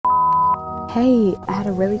Hey, I had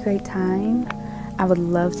a really great time. I would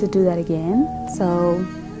love to do that again. So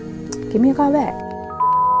give me a call back.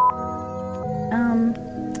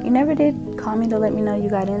 You never did call me to let me know you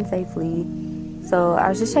got in safely. So I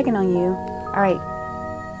was just checking on you. All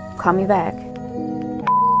right, call me back.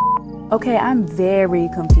 Okay, I'm very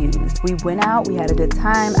confused. We went out, we had a good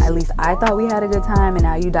time. At least I thought we had a good time, and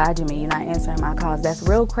now you dodging me. You're not answering my calls. That's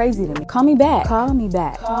real crazy to me. Call me back. Call me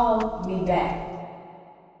back. Call me back.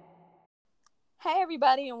 Hey,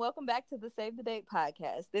 everybody, and welcome back to the Save the Date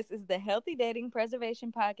podcast. This is the Healthy Dating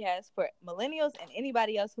Preservation podcast for millennials and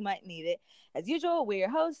anybody else who might need it. As usual, we're your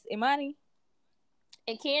hosts, Imani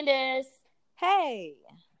and Candace. Hey,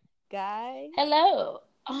 guys. Hello.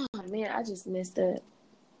 Oh, man, I just messed up.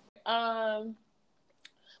 But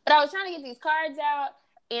I was trying to get these cards out,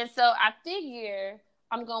 and so I figure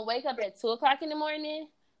I'm going to wake up at 2 o'clock in the morning,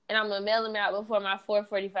 and I'm going to mail them out before my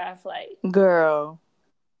 4:45 flight. Girl.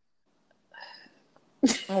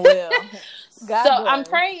 Well, God so bless. I'm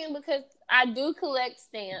praying because I do collect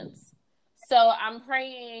stamps. So I'm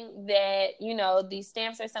praying that, these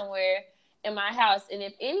stamps are somewhere in my house. And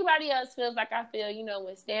if anybody else feels like I feel,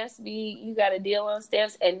 when stamps you got a deal on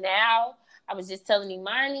stamps. And now I was just telling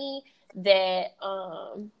Imani that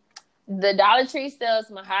the Dollar Tree sells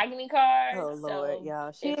mahogany cards. Oh, Lord, so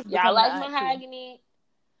y'all. If y'all like mahogany,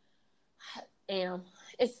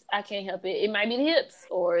 I can't help it. It might be the hips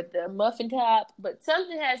or the muffin top, but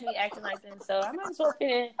something has me acting like that. So I might as well fit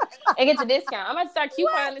in and get the discount. I might start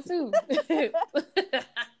couponing too.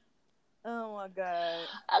 Oh my God.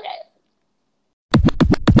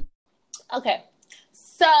 Okay.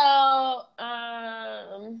 So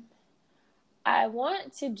I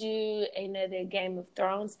want to do another Game of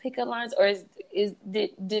Thrones pickup lines, or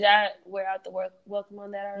did I wear out the welcome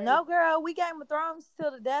on that already? No, girl, we Game of Thrones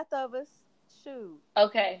till the death of us. Shoot.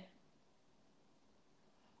 Okay,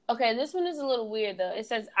 this one is a little weird, though. It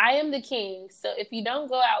says, I am the king, so if you don't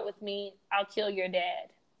go out with me, I'll kill your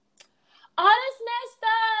dad. Oh, that's messed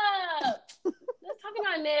up. Let's talk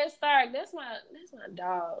about Ned Stark. That's my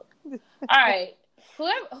dog. All right.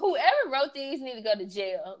 Whoever wrote these need to go to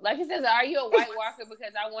jail. Like it says, are you a White Walker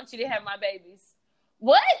because I want you to have my babies?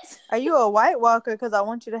 What? Are you a White Walker because I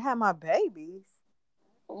want you to have my babies?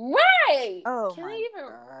 Right. Oh,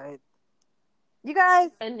 God. You guys.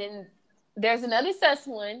 And then there's another sus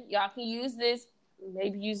one. Y'all can use this.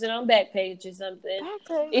 Maybe use it on Backpage or something.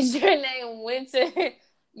 Backpage. Is your name Winter?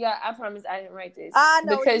 Yeah, I promise I didn't write this. I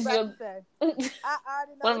know because what you're about to say. I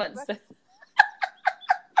already know what I'm about to say.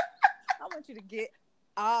 I want you to get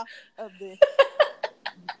off of this.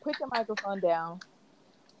 Put your microphone down.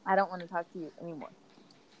 I don't want to talk to you anymore.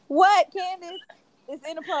 What, Candace? It's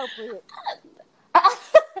inappropriate.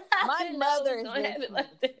 My mother is going to have it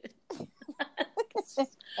like this.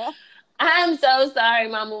 I'm so sorry,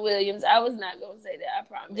 Mama Williams. I was not going to say that. I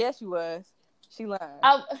promise. Yes, you was. She lied.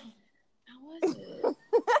 I wasn't.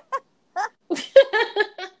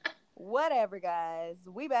 Whatever, guys.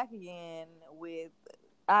 We back again with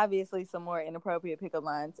obviously some more inappropriate pickup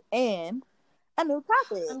lines and a new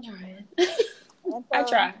topic. I'm trying. So I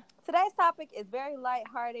try. Today's topic is very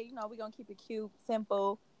lighthearted. We're going to keep it cute,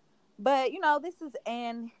 simple. But, this is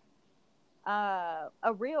a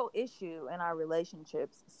real issue in our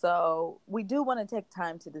relationships. So we do want to take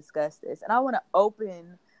time to discuss this. And I want to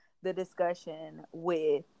open the discussion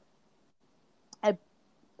with a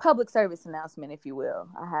public service announcement, if you will.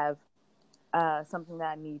 I have something that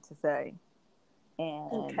I need to say.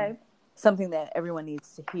 And something that everyone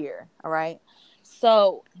needs to hear. All right.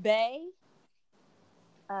 So BAE,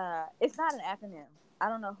 it's not an acronym. I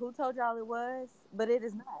don't know who told y'all it was, but it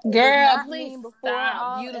is not. Girl, please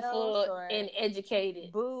stop. Beautiful and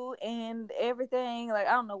educated. Boo and everything. Like,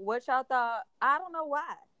 I don't know what y'all thought. I don't know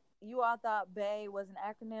why you all thought BAE was an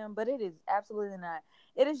acronym, but it is absolutely not.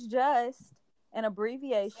 It is just an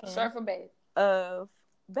abbreviation short for babe. Of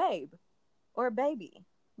babe or baby,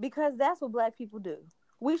 because that's what Black people do.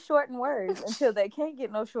 We shorten words until they can't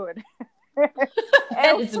get no shorter.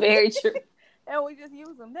 That is very true. And we just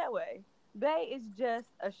use them that way. BAE is just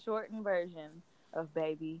a shortened version of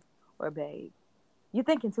baby or babe. You're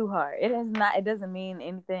thinking too hard. It is not. It doesn't mean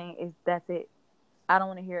anything. That's it. I don't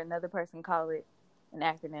want to hear another person call it an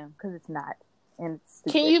acronym because it's not. And it's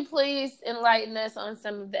stupid. Can you please enlighten us on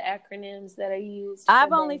some of the acronyms that are used?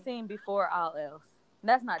 I've only seen before all else.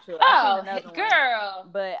 That's not true. Oh, girl.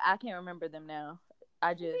 One, but I can't remember them now.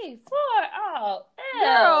 I just before all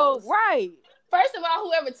else. Girl, right. First of all,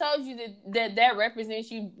 whoever told you that represents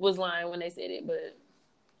you was lying when they said it, but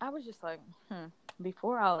I was just like,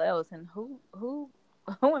 before all else, and who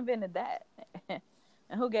invented that, and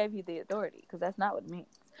who gave you the authority? Because that's not what it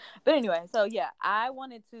means. But anyway, so yeah, I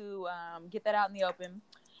wanted to get that out in the open.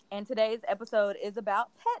 And today's episode is about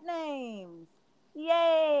pet names.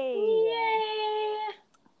 Yay!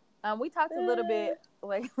 Yeah. We talked a little bit,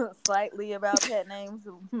 like, slightly about pet names,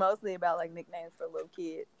 mostly about, like, nicknames for little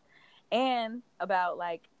kids. And about,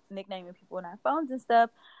 like, nicknaming people in our phones and stuff.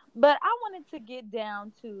 But I wanted to get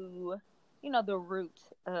down to, the root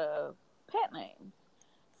of pet names.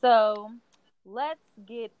 So let's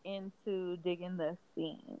get into digging the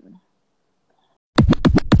scene.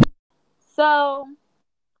 So,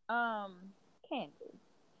 Candace.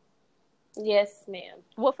 Yes, ma'am.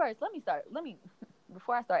 Well, first,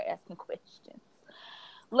 before I start asking questions,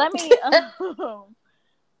 let me,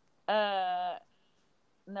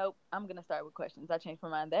 nope, I'm going to start with questions. I changed my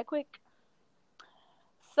mind that quick.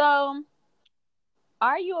 So,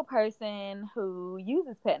 are you a person who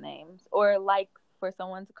uses pet names or likes for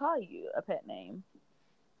someone to call you a pet name?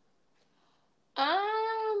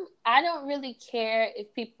 I don't really care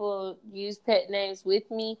if people use pet names with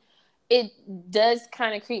me. It does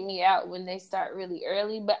kind of creep me out when they start really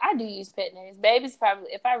early, but I do use pet names. Babe is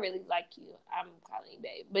probably, if I really like you, I'm calling you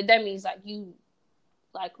babe. But that means, like, you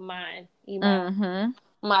like mine. You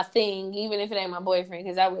my thing, even if it ain't my boyfriend,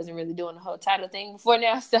 because I wasn't really doing the whole title thing before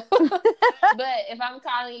now. So, but if I'm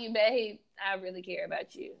calling you babe, I really care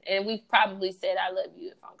about you. And we've probably said I love you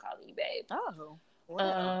if I'm calling you babe. Oh.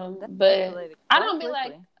 Wow. But I don't be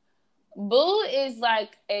like, Boo is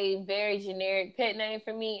like a very generic pet name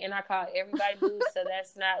for me, and I call everybody Boo, so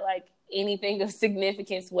that's not like anything of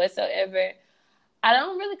significance whatsoever. I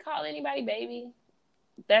don't really call anybody baby.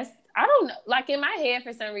 I don't know. Like, in my head,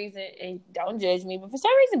 for some reason, and don't judge me, but for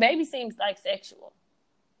some reason, baby seems like sexual.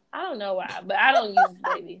 I don't know why, but I don't use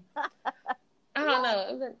baby. I don't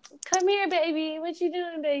know. Like, come here, baby. What you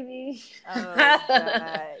doing, baby? Oh,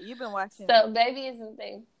 God. You've been watching. So, baby isn't a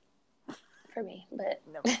thing for me, but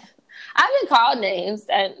no. I've been called names,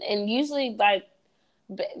 and usually, like,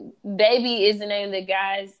 baby is the name that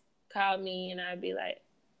guys call me, and I'd be like,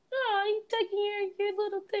 oh, you taking your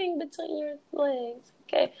little thing between your legs,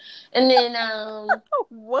 okay? And then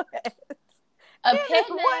what? A pet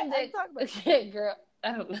name that girl,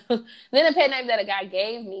 I don't know. Then a pet name that a guy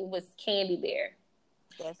gave me was Candy Bear.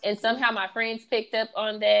 And somehow my friends picked up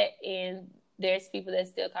on that, and there's people that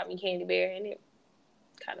still call me Candy Bear, and it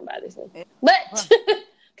kind of bothers me. But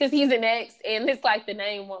because he's an ex, and it's like the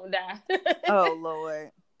name won't die. Oh,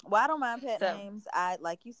 Lord. Well, I don't mind pet names. I,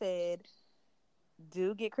 like you said,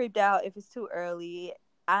 do get creeped out if it's too early.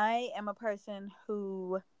 I am a person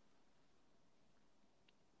who,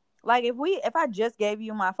 like, if I just gave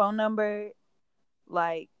you my phone number,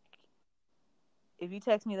 like, if you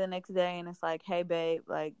text me the next day and it's like, hey babe,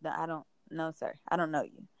 like, I don't know, sir, I don't know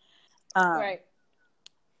you. Right.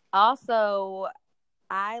 Also,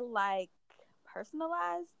 I like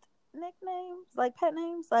personalized nicknames, like pet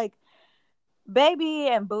names, like baby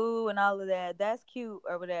and boo and all of that. That's cute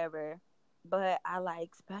or whatever. But I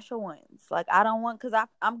like special ones. Like, I don't want, because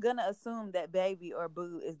I'm going to assume that baby or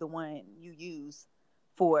boo is the one you use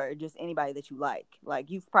for just anybody that you like. Like,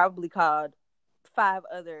 you've probably called 5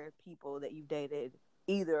 other people that you've dated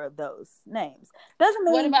either of those names. Doesn't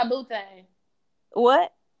mean. What about Boo Thing?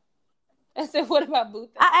 What? I said, what about Boo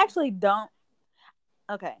Thing? I actually don't.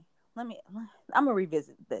 Okay. I'm going to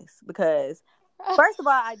revisit this because, first of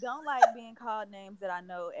all, I don't like being called names that I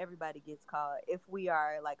know everybody gets called if we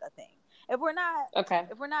are, like, a thing. If we're not,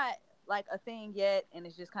 like, a thing yet, and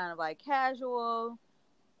it's just kind of like casual,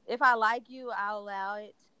 if I like you, I'll allow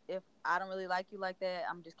it. If I don't really like you like that,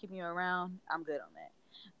 I'm just keeping you around, I'm good on that.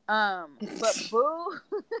 But Boo,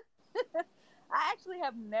 I actually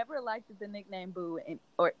have never liked the nickname Boo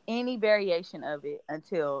or any variation of it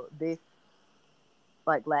until this,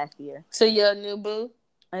 like, last year. So you're a new Boo?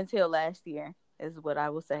 Until last year is what I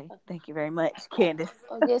will say. Thank you very much, Candace.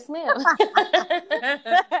 Oh, yes, ma'am.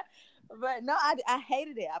 But no, I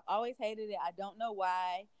hated it. I've always hated it. I don't know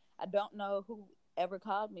why. I don't know who ever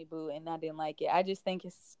called me Boo, and I didn't like it. I just think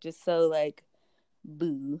it's just so, like,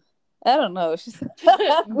 Boo. I don't know. It's just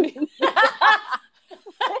who is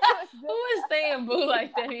saying Boo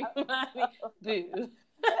like that? Boo.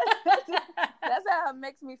 That's how it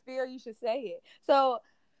makes me feel. You should say it. So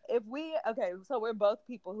so we're both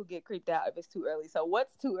people who get creeped out if it's too early. So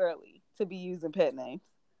what's too early to be using pet names?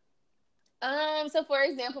 So for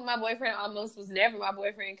example, my boyfriend almost was never my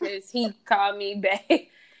boyfriend because he called me babe.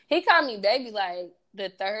 He called me baby like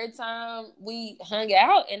the 3rd time we hung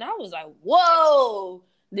out, and I was like, whoa,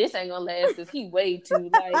 this ain't gonna last because he way too,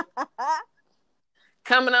 like,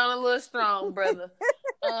 coming on a little strong, brother.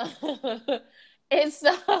 And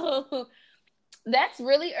so That's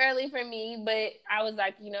really early for me, but I was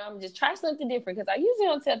like, I'm just try something different because I usually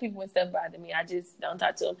don't tell people when stuff bothers me. I just don't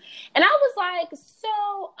talk to them. And I was like,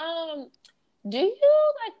 so, do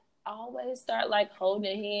you like always start like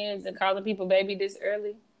holding hands and calling people baby this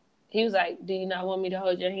early? He was like, do you not want me to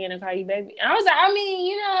hold your hand and call you baby? And I was like, I mean,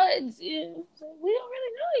 we don't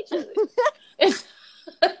really know each other.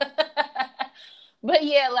 But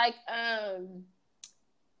yeah, like, I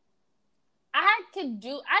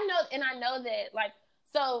know that, like,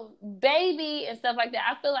 so baby and stuff like that,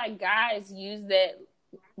 I feel like guys use that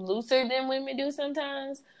looser than women do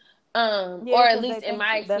sometimes. Or at least in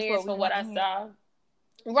my experience from what I saw.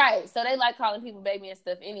 Right. So they like calling people baby and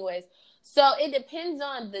stuff anyways. So it depends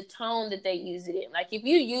on the tone that they use it in. Like, if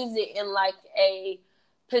you use it in like a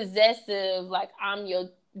possessive, like, I'm your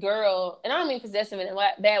girl, and I don't mean possessive in a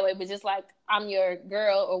bad way, but just like, I'm your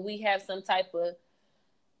girl, or we have some type of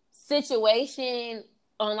situation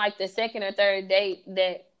on like the second or third date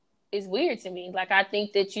that is weird to me. Like, I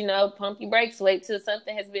think that, pump your brakes, wait till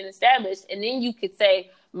something has been established, and then you could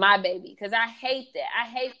say my baby. Because I hate that. I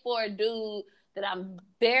hate for a dude that I'm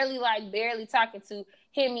barely talking to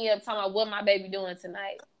hit me up talking about what my baby doing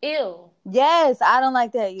tonight. Ew. Yes, I don't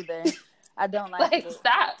like that either. I don't like it.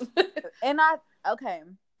 Stop. And okay.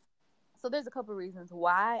 So there's a couple reasons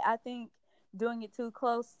why I think doing it too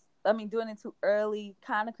early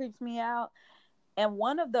kind of creeps me out. And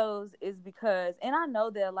one of those is because, and I know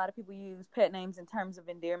that a lot of people use pet names in terms of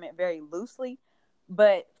endearment very loosely,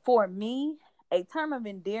 but for me, a term of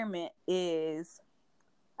endearment is,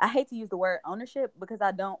 I hate to use the word ownership because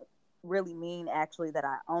I don't really mean actually that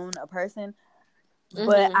I own a person,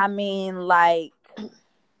 but I mean like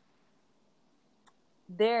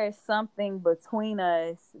there is something between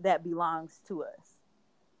us that belongs to us.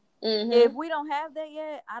 If we don't have that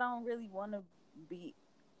yet, I don't really want to be,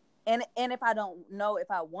 and if I don't know if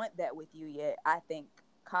I want that with you yet, I think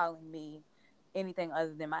calling me anything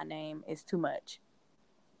other than my name is too much.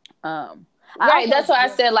 Right, that's why I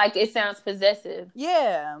said like it sounds possessive.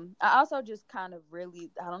 Yeah, I also just kind of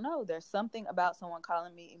really, I don't know, there's something about someone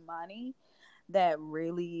calling me Imani that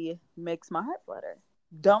really makes my heart flutter.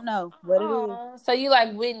 Don't know what it is. So you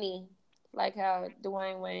like Whitney, like how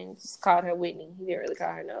Dwayne Wayne just called her Whitney. He didn't really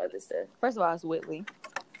call her no other stuff. First of all, it's Whitley.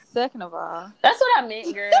 Second of all, that's what I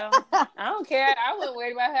meant, girl. I don't care. I wasn't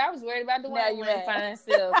worried about her. I was worried about Dwayne Wayne finding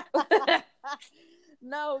himself.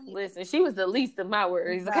 No, listen, she was the least of my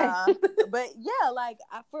worries. Okay, but yeah, like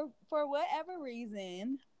for whatever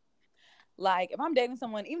reason, like if I'm dating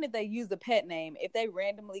someone, even if they use a pet name, if they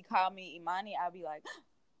randomly call me Imani, I'll be like,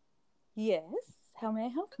 yes, how may I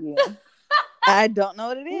help you? I don't know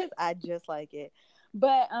what it is. I just like it.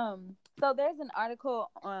 But so there's an article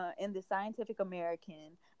in the Scientific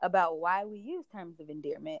American about why we use terms of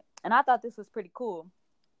endearment, and I thought this was pretty cool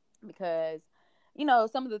because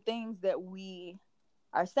some of the things that we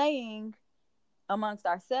are saying amongst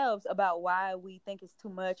ourselves about why we think it's too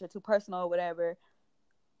much or too personal or whatever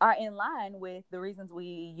are in line with the reasons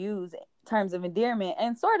we use terms of endearment,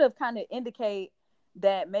 and sort of kind of indicate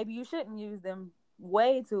that maybe you shouldn't use them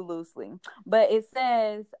way too loosely. But it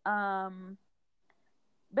says,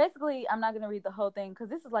 basically, I'm not going to read the whole thing because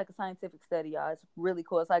this is like a scientific study, y'all. It's really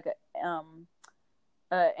cool. It's like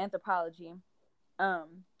anthropology.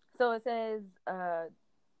 So it says,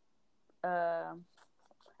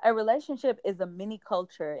 a relationship is a mini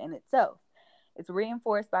culture in itself. It's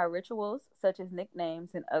reinforced by rituals such as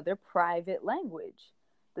nicknames and other private language.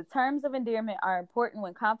 The terms of endearment are important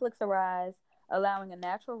when conflicts arise, allowing a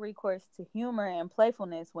natural recourse to humor and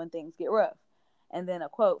playfulness when things get rough. And then a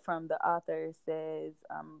quote from the author says,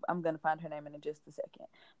 I'm going to find her name in just a second,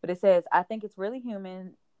 but it says, I think it's really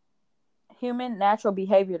human natural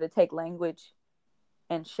behavior to take language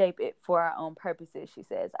and shape it for our own purposes, she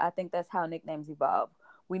says. I think that's how nicknames evolve.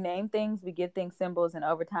 We name things, we give things symbols, and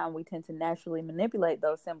over time we tend to naturally manipulate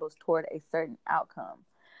those symbols toward a certain outcome.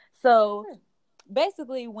 So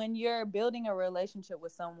basically, when you're building a relationship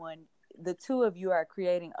with someone, the two of you are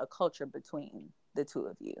creating a culture between the two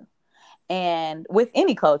of you. And with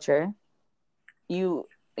any culture,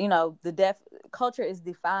 culture is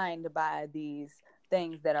defined by these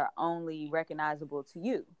things that are only recognizable to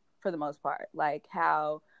you for the most part, like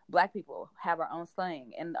how Black people have our own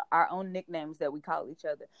slang and our own nicknames that we call each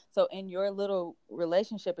other. So in your little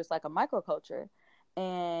relationship, it's like a microculture,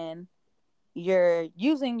 and you're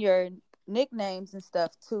using your nicknames and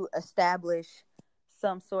stuff to establish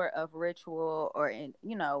some sort of ritual or,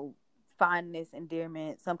 fondness,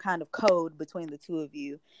 endearment, some kind of code between the two of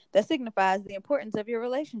you that signifies the importance of your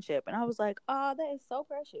relationship. And I was like, oh, that is so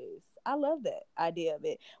precious. I love that idea of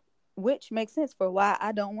it. Which makes sense for why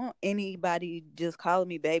I don't want anybody just calling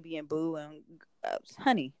me baby and boo and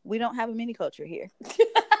honey, we don't have a mini culture here.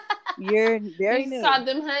 You're very You new. called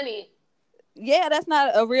them honey. Yeah, that's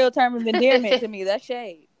not a real term of endearment to me. That's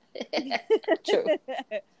shade. True.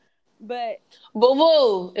 But Boo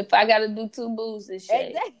boo. If I gotta do 2 boos, it's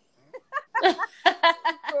shade.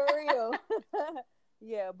 For real.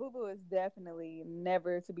 Yeah, boo boo is definitely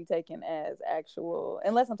never to be taken as actual,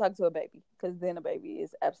 unless I'm talking to a baby, because then a baby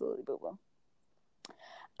is absolutely boo boo.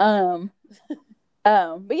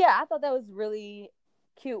 But yeah, I thought that was really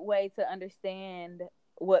cute way to understand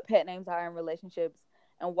what pet names are in relationships,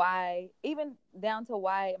 and why, even down to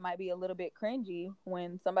why it might be a little bit cringy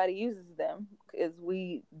when somebody uses them, because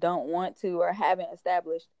we don't want to or haven't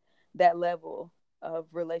established that level of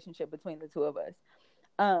relationship between the two of us.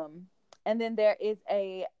 And then there is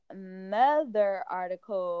another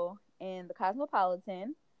article in the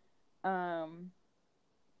Cosmopolitan. No,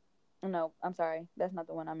 I'm sorry, that's not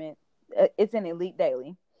the one I meant. It's in Elite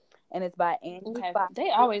Daily, and it's by Andy. Okay.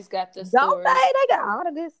 They always got the Don't stories. they got all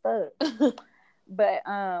the good stuff. But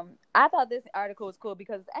I thought this article was cool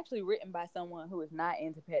because it's actually written by someone who is not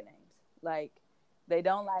into pet names. Like, they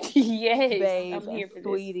don't like Yes, Babe I'm here and for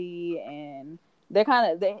Sweetie, and they're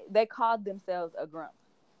kind of they called themselves a grump.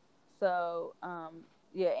 So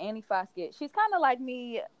yeah, Annie Foskett, she's kind of like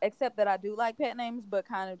me, except that I do like pet names, but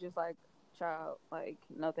kind of just like, child, like,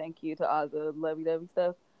 no thank you to all the lovey-dovey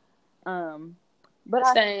stuff. But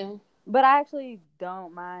Same. But I actually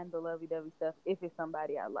don't mind the lovey-dovey stuff if it's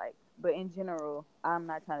somebody I like. But in general, I'm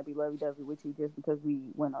not trying to be lovey-dovey with you just because we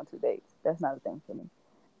went on 2 dates. That's not a thing for me.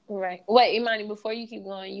 Right. Wait, Imani, before you keep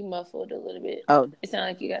going, you muffled a little bit. Oh. It sounded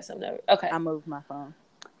like you got something over. Okay. I moved my phone.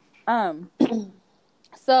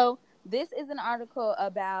 So this is an article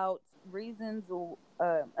about reasons.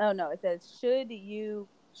 It says,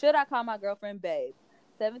 should I call my girlfriend babe?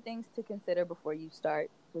 7 things to consider before you start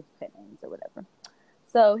with pet names or whatever.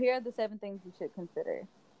 So here are the 7 things you should consider.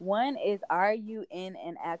 1 is, are you in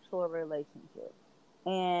an actual relationship?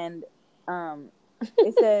 And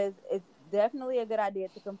it says it's definitely a good idea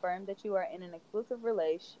to confirm that you are in an exclusive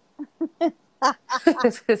relation. It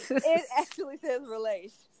actually says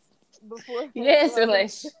relation before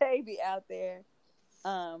relation baby out there.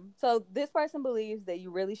 So this person believes that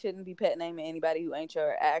you really shouldn't be pet naming anybody who ain't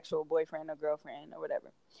your actual boyfriend or girlfriend or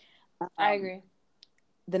whatever. I agree.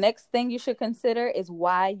 The next thing you should consider is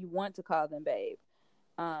why you want to call them babe.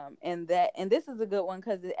 And this is a good one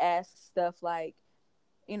because it asks stuff like,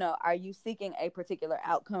 are you seeking a particular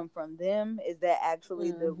outcome from them? Is that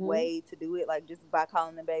actually the way to do it? Like, just by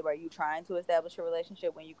calling them babe, are you trying to establish a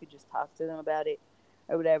relationship when you could just talk to them about it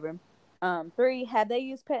or whatever? 3, have they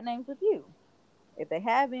used pet names with you? If they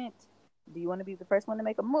haven't, do you want to be the first one to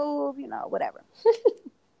make a move? Whatever.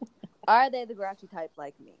 Are they the grouchy type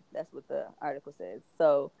like me? That's what the article says.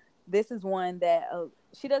 So this is one that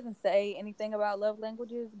she doesn't say anything about love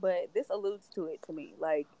languages, but this alludes to it to me.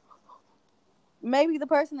 Like, maybe the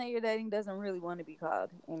person that you're dating doesn't really want to be called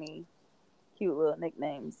any cute little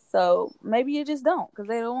nicknames. So maybe you just don't because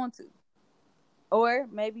they don't want to. Or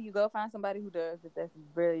maybe you go find somebody who does, if that's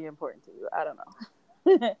very important to you. I don't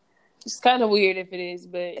know. It's kind of weird if it is,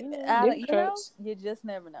 but you just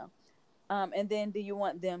never know. And then, do you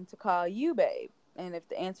want them to call you babe? And if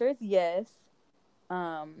the answer is yes,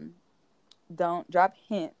 don't drop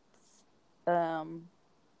hints.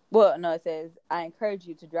 Well, no, it says, I encourage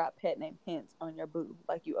you to drop pet name hints on your boo,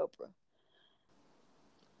 like you Oprah.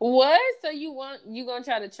 What? So you gonna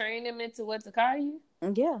try to train them into what to call you?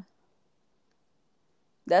 Yeah.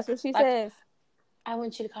 That's what she says. I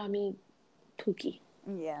want you to call me Pookie.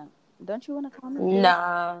 Yeah. Don't you want to call me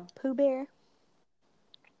Nah. Pooh Bear?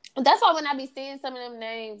 That's why when I be seeing some of them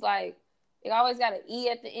names, like, it always got an E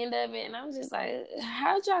at the end of it, and I'm just like,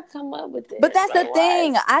 how'd y'all come up with this? But that's the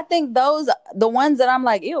thing. I think the ones that I'm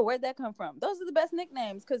like, ew, where'd that come from? Those are the best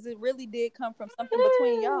nicknames because it really did come from something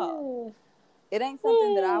between y'all. It ain't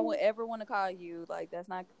something that I would ever want to call you. Like, that's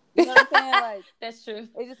not, you know what I'm saying? Like, that's true.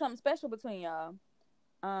 It's just something special between y'all.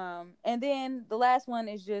 And then the last one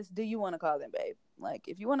is just, do you want to call them babe? Like,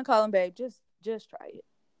 if you want to call them babe, just try it.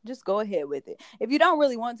 Just go ahead with it. If you don't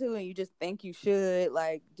really want to and you just think you should,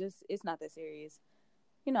 like, just, it's not that serious.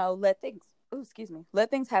 Let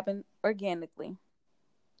things happen organically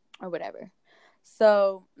or whatever.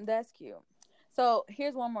 So that's cute. So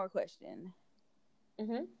here's one more question.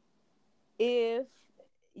 Mm-hmm. If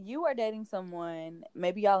you are dating someone,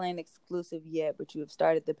 maybe y'all ain't exclusive yet, but you have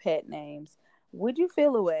started the pet names, would you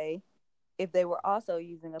feel a way if they were also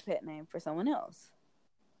using a pet name for someone else?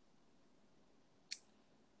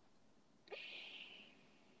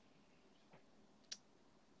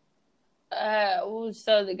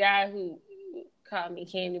 So the guy who called me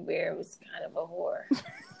Candy Bear was kind of a whore.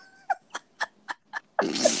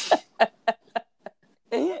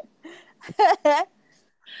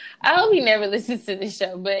 I hope he never listens to this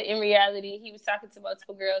show, but in reality, he was talking to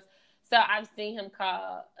multiple girls. So I've seen him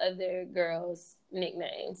call other girls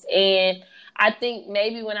nicknames. And I think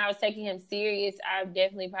maybe when I was taking him serious, I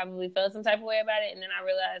definitely probably felt some type of way about it. And then I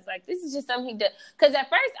realized, like, this is just something he does. Because at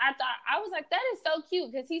first I was like, that is so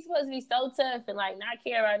cute because he's supposed to be so tough and, like, not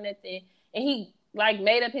care about nothing. And he, like,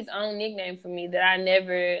 made up his own nickname for me that I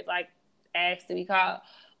never, like, asked to be called.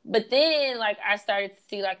 But then, like, I started to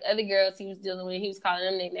see, like, other girls he was dealing with, he was calling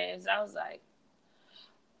them nicknames. I was like,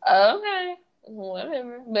 okay,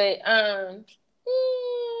 whatever. But,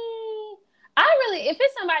 I really, if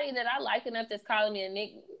it's somebody that I like enough that's calling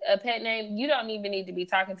me a pet name, you don't even need to be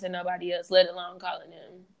talking to nobody else, let alone calling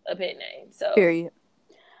them a pet name. So, period.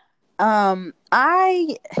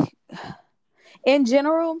 In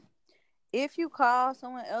general, if you call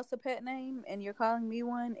someone else a pet name and you're calling me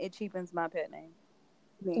one, it cheapens my pet name.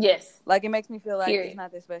 Yes. Like, it makes me feel like Period. It's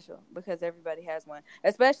not that special because everybody has one.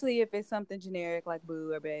 Especially if it's something generic like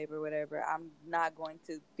boo or babe or whatever. I'm not going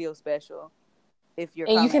to feel special if you're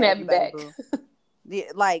calling everybody boo.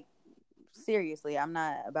 Like, seriously, I'm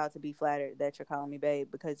not about to be flattered that you're calling me babe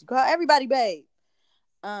because you call everybody babe.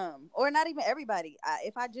 Or not even everybody.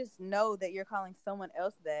 If I just know that you're calling someone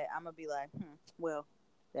else that, I'm gonna be like, well,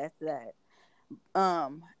 that's that.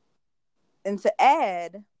 And to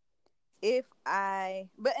add,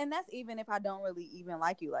 and that's even if I don't really even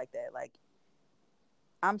like you like that. Like,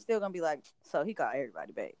 I'm still gonna be like, so he called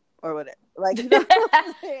everybody babe or whatever. Like, you know what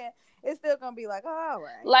I'm saying? It's still gonna be like, oh, all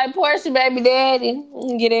right. Like Portia baby daddy,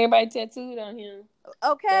 get everybody tattooed on him.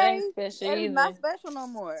 Okay, that ain't special that either. is not special no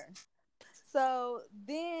more. So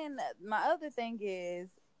then my other thing is,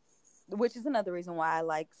 which is another reason why I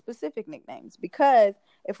like specific nicknames, because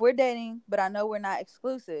if we're dating, but I know we're not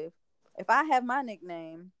exclusive, if I have my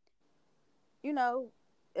nickname, you know,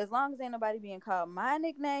 as long as ain't nobody being called my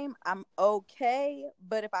nickname, I'm okay.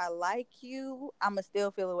 But if I like you, I'ma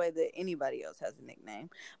still feel the way that anybody else has a nickname.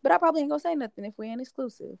 But I probably ain't gonna say nothing if we ain't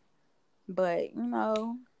exclusive. But, you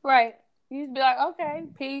know. Right. You just be like, okay,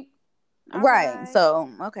 Pete. Right. So,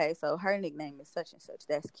 okay, so her nickname is such and such.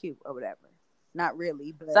 That's cute or whatever. Not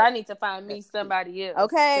really, but so I need to find me somebody else.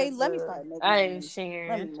 Okay, let me start nicknaming. I ain't sharing.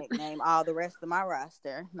 Let me nickname all the rest of my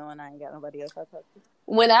roster, knowing I ain't got nobody else I talk to.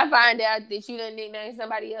 When I find out that you done nickname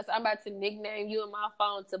somebody else, I'm about to nickname you in my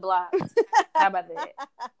phone to block. How about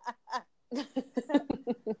that?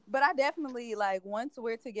 But I definitely, like, once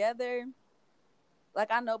we're together,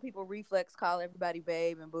 like, I know people reflex call everybody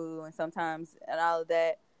babe and boo and sometimes and all of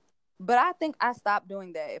that. But I think I stopped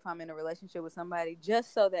doing that if I'm in a relationship with somebody,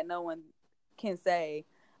 just so that no one can say,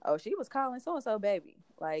 oh, she was calling so-and-so baby.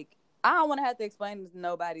 Like, I don't want to have to explain to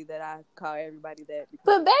nobody that I call everybody that.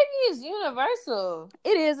 But baby is universal.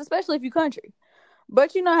 It is, especially if you country.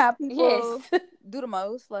 But you know how people do the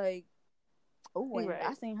most. Like, oh, and right.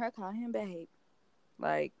 I seen her call him babe.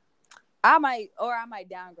 Like, I might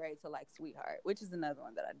downgrade to, like, sweetheart, which is another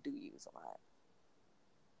one that I do use a lot.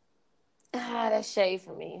 That's shade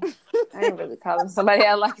for me. I ain't really calling somebody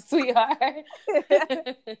I like sweetheart.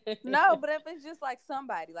 No, but if it's just like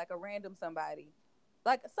somebody, like a random somebody,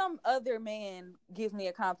 like some other man gives me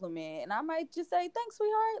a compliment and I might just say, thanks,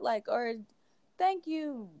 sweetheart, like, or thank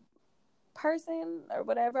you, person, or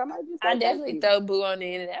whatever. I definitely throw boo on the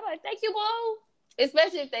internet. I'm like, thank you, boo.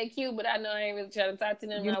 Especially if they cute, but I know I ain't really trying to talk to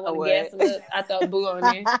them. I want to gas them up. I throw boo on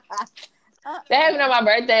there. That happened on my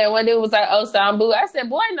birthday, and one dude was like, "Oh, so I'm boo." I said,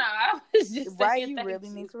 "Boy, no, I was just right." You really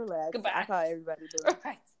need to relax. Goodbye. I call everybody boo.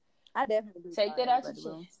 Right. I definitely do. Take that out your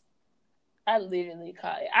chest. I literally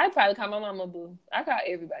call it. I probably call my mama boo. I call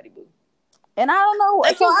everybody boo. And I don't know.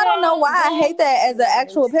 I don't know why I hate that as an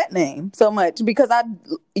actual pet name so much, because I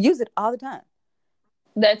use it all the time.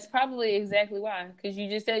 That's probably exactly why, because you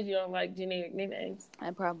just said you don't like generic nicknames.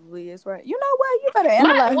 That probably is right. You know what? You better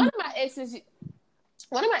analyze. One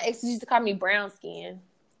of my exes used to call me brown skin.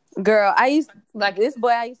 Girl, this boy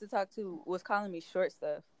I used to talk to was calling me short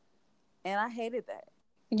stuff, and I hated that.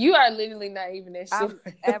 You are literally not even that short.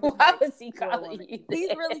 Why was he calling you? He's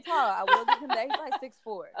really tall. I will give him that. He's like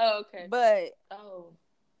 6'4". Oh, okay. But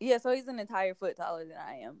yeah, so he's an entire foot taller than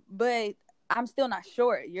I am. But I'm still not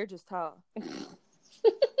short. You're just tall. And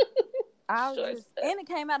it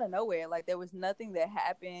came out of nowhere. Like, there was nothing that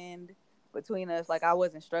happened between us. Like, I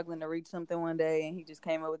wasn't struggling to reach something one day, and he just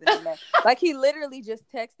came up with a new name. Like, he literally just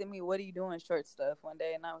texted me, "What are you doing, short stuff?" one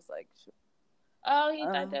day, and I was like, "Oh, you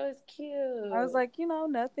thought that was cute?" I was like,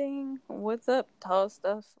 nothing. What's up, tall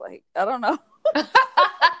stuff? Like, I don't know.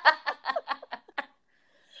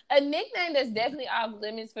 A nickname that's definitely off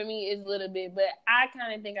limits for me is Little Bit, but I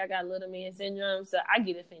kind of think I got little man syndrome, so I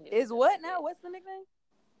get offended. Is what now? What's the nickname?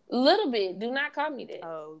 Little Bit. Do not call me that.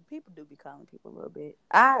 Oh, people do be calling people a little bit.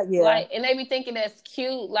 Yeah. Like, and they be thinking that's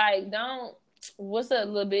cute. Like, don't. What's up,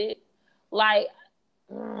 Little Bit? Like,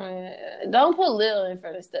 don't put Lil in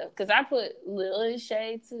front of stuff, because I put Lil in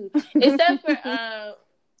shade too. Except for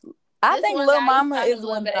I think Lil Mama is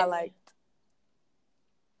one that I liked.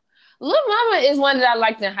 Lil Mama is one that I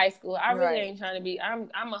liked in high school. I really Right. ain't trying to be. I'm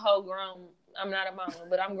a whole grown. I'm not a mama,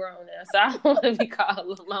 but I'm grown now, so I don't want to be called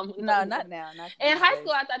Lil Mama. No, not now. Not in high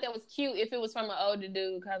school, I thought that was cute if it was from an older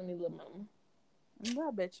dude calling me Lil Mama. Well,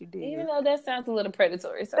 I bet you did. Even though that sounds a little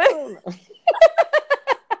predatory, so I don't know.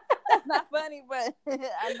 That's not funny, but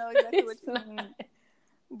I know exactly what you mean.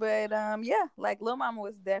 But yeah, like Lil Mama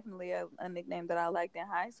was definitely a nickname that I liked in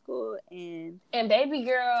high school, and Baby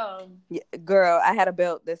Girl. Yeah, girl, I had a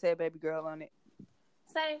belt that said Baby Girl on it.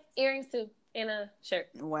 Same earrings too, and a shirt.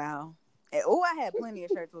 Wow. Oh, I had plenty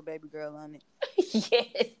of shirts with Baby Girl on it.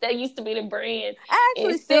 Yes, that used to be the brand. I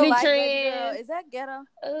actually still City like Trends. Baby Girl. Is that ghetto?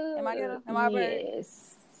 Am I ghetto? Am I a bird?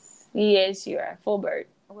 Yes. Yes, you are. Full bird.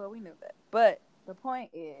 Well, we knew that. But the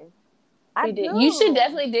point is, You should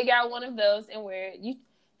definitely dig out one of those and wear it.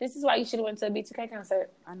 This is why you should have went to a B2K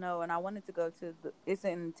concert. I know, and I wanted to go to it's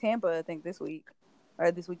in Tampa, I think, this week.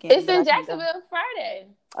 Or this weekend. It's in Jacksonville Friday.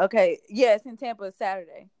 Okay. Yeah, it's in Tampa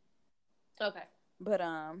Saturday. Okay. But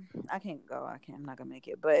I can't go. I'm not gonna make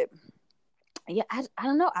it. But yeah, I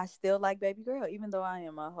don't know. I still like Baby Girl, even though I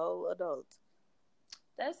am a whole adult.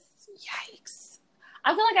 That's yikes.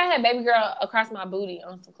 I feel like I had Baby Girl across my booty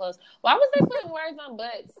on some clothes. Why was they putting words on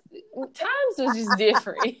butts? Times was just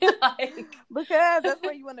different. Because that's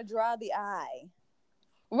where you want to draw the eye.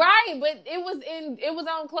 Right, but it was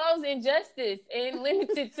on Clothes and Justice and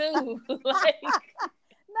Limited too.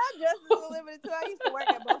 Not Justice and Limited 2. I used to work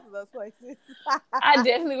at both of those places. I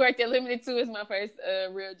definitely worked at Limited 2 as my first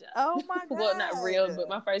real job. Oh my god! Well, not real, but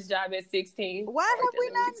my first job at 16. Why have we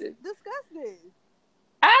not discussed this?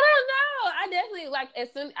 I don't know. I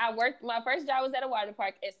definitely I worked. My first job was at a water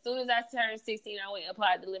park. As soon as I turned 16, I went and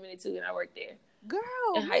applied to Limited 2, and I worked there. Girl,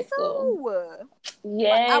 in high school.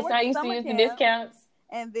 Yes, I used to use the discounts.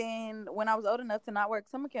 And then when I was old enough to not work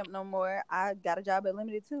summer camp no more, I got a job at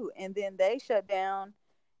Limited 2, and then they shut down.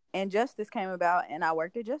 And Justice came about, and I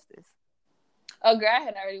worked at Justice. Oh, girl, I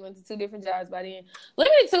had already went to 2 different jobs by then.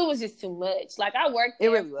 Limited 2 was just too much. Like, I worked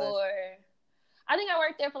there I think I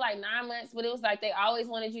worked there for like 9 months, but it was like they always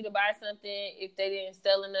wanted you to buy something if they didn't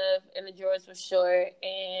sell enough, and the drawers were short,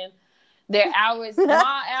 and their hours, small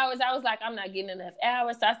hours, I was like, I'm not getting enough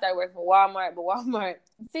hours, so I started working for Walmart. But Walmart,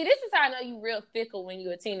 see, this is how I know you real fickle when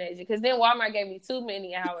you're a teenager, because then Walmart gave me too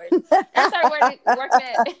many hours. I started working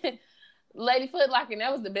at Lady Foot Locker, and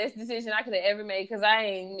that was the best decision I could have ever made, because I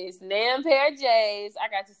ain't missed damn pair of J's. I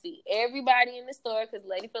got to see everybody in the store, because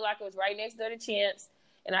Lady Foot Locker was right next door to Champs,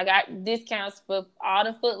 and I got discounts for all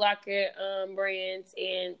the Foot Locker brands,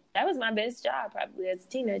 and that was my best job probably as a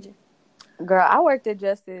teenager. Girl, I worked at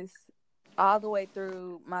Justice all the way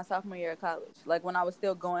through my sophomore year of college. Like, when I was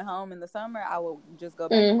still going home in the summer, I would just go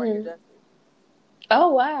back and work at Justice.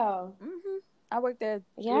 Oh, wow. Mm-hmm. I worked there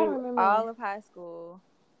I remember all of high school.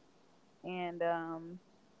 And,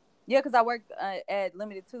 because I worked at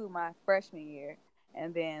Limited 2 my freshman year.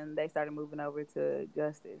 And then they started moving over to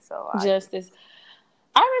Justice. Justice.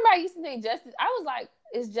 I remember I used to think Justice. I was like,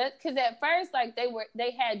 it's just because at first, like,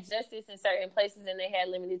 they had Justice in certain places and they had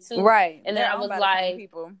Limited 2. Right. And then I was like,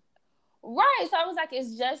 right. So I was like,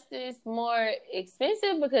 is Justice more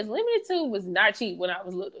expensive? Because Limited 2 was not cheap when I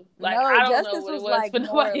was little. Like, no, I don't Justice know what it was like for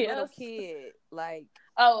nobody little else. Kid. Like,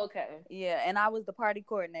 oh, okay. Yeah, and I was the party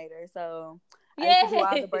coordinator, so I Yes. used to do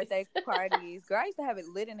all the birthday parties. Girl, I used to have it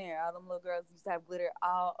lit in there. All them little girls used to have glitter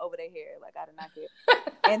all over their hair. Like, I did not care.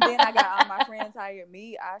 And then I got all my friends hired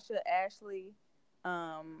me, Asha, Ashley.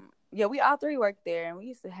 We all 3 worked there, and we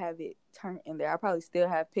used to have it turned in there. I probably still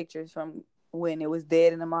have pictures from when it was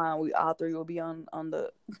dead in the mall. We all 3 will be on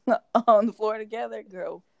the on the floor together.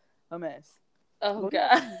 Girl, a mess. Oh,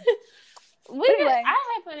 God. I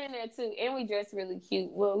had fun in there too, and we dressed really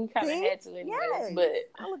cute. Well, we kind of had to anyways, but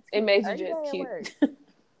it made you dress cute.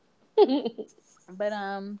 But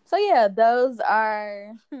so yeah, those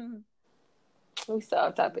are we so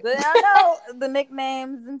off topic. I know the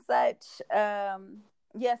nicknames and such.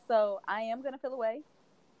 So I am gonna feel away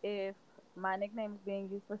if my nickname is being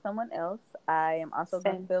used for someone else. I am also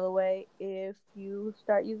gonna feel away if you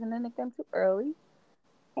start using the nickname too early.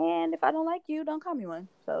 And if I don't like you, don't call me one.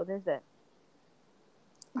 So there's that.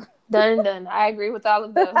 Done. I agree with all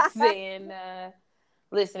of those. And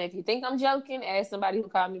listen, if you think I'm joking, ask somebody who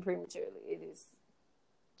called me prematurely. It is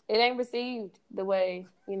It ain't received the way,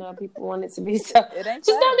 people want it to be. So It ain't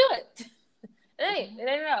just funny. don't do it. It ain't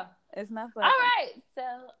at all. It's not funny. All right.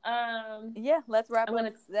 So, yeah, let's wrap I'm up.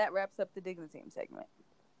 gonna- That wraps up the Dignity Team segment.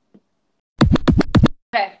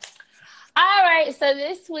 Okay. All right. So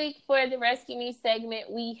this week for the Rescue Me segment,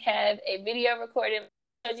 we have a video recording.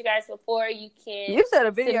 I told you guys before you can. You said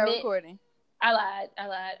a video submit- recording. I lied.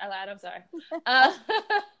 I'm sorry.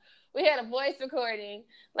 We had a voice recording.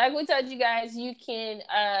 Like we told you guys, you can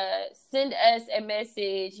send us a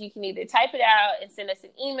message. You can either type it out and send us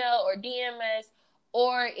an email or DM us.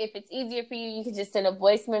 Or if it's easier for you, you can just send a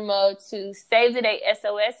voice memo to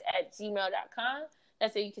savethedatesos@gmail.com.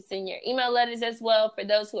 That's where you can send your email letters as well. For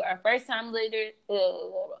those who are first-time listeners,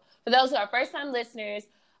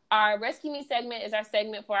 our Rescue Me segment is our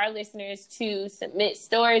segment for our listeners to submit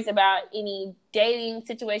stories about any dating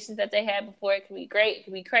situations that they had before. It can be great. It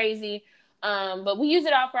can be crazy. But we use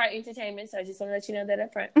it all for our entertainment, so I just want to let you know that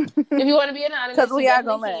up front. If you want to be anonymous, because we are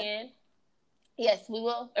definitely gonna can. Yes, we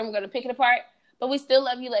will. And we're going to pick it apart. But we still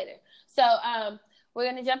love you later. So we're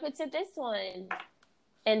going to jump into this one.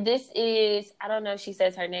 And this is, I don't know if she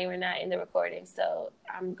says her name or not in the recording, so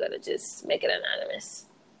I'm going to just make it anonymous.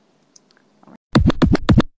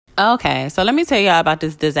 Okay, so let me tell y'all about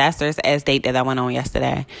this disastrous ass date that I went on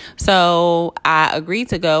yesterday. So I agreed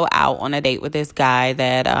to go out on a date with this guy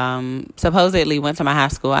that supposedly went to my high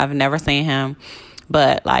school. I've never seen him,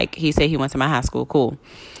 but he said he went to my high school. Cool.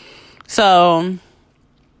 So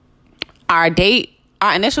our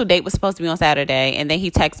initial date was supposed to be on Saturday, and then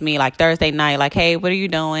he texted me Thursday night, hey, what are you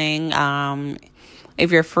doing?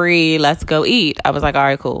 If you're free, let's go eat. I was like, all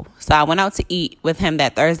right, cool. So I went out to eat with him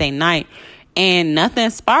that Thursday night, and nothing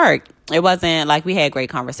sparked. It wasn't like we had great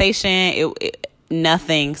conversation.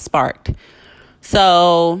 Nothing sparked.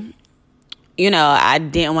 So, I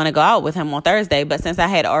didn't want to go out with him on Thursday, but since I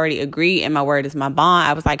had already agreed and my word is my bond,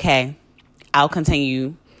 I was like, hey, I'll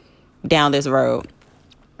continue down this road.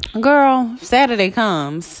 Girl, Saturday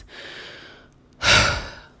comes.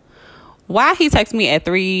 Why he texts me at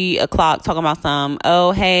 3:00 talking about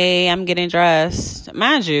oh, hey, I'm getting dressed.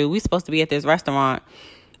 Mind you, we supposed to be at this restaurant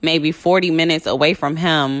maybe 40 minutes away from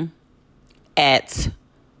him at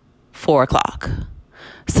 4:00.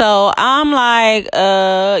 So I'm like,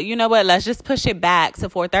 you know what? Let's just push it back to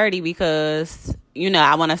 4:30 because,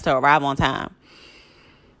 I want us to arrive on time.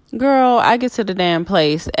 Girl, I get to the damn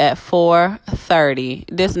place at 4:30.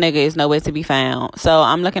 This nigga is nowhere to be found. So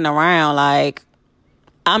I'm looking around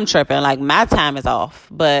I'm tripping. My time is off.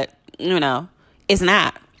 But, it's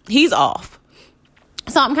not. He's off.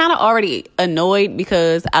 So I'm kind of already annoyed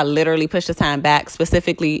because I literally pushed the time back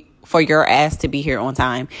specifically for your ass to be here on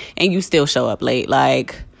time. And you still show up late.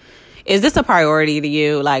 Is this a priority to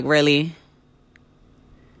you? Really?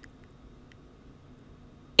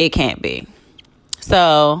 It can't be.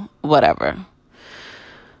 So, whatever.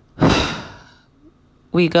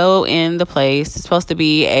 We go in the place. It's supposed to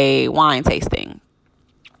be a wine tasting.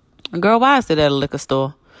 Girl, why is it at a liquor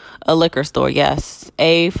store? A liquor store, yes.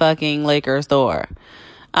 A fucking liquor store.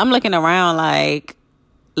 I'm looking around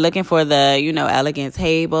looking for the, elegant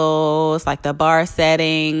tables, the bar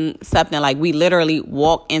setting, something we literally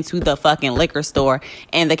walk into the fucking liquor store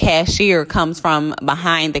and the cashier comes from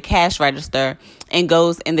behind the cash register and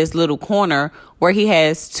goes in this little corner where he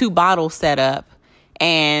has 2 bottles set up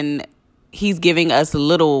and he's giving us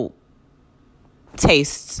little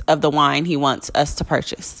tastes of the wine he wants us to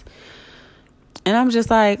purchase. And I'm just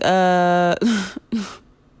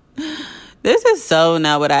this is so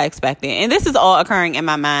not what I expected. And this is all occurring in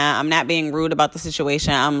my mind. I'm not being rude about the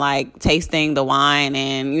situation. I'm tasting the wine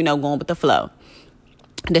and, going with the flow.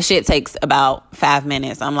 The shit takes about 5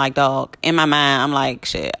 minutes. I'm like, dog, in my mind, I'm like,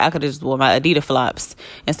 shit, I could have just wore my Adidas flops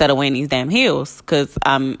instead of wearing these damn heels because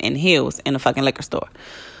I'm in heels in a fucking liquor store.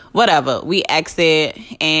 Whatever. We exit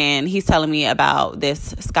and he's telling me about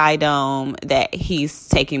this Sky Dome that he's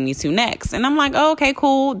taking me to next. And I'm like, oh, okay,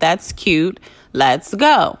 cool. That's cute. Let's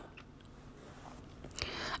go.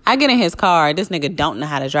 I get in his car. This nigga don't know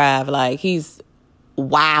how to drive. He's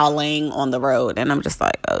wilding on the road. And I'm just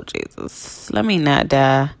like, oh, Jesus, let me not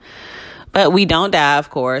die. But we don't die, of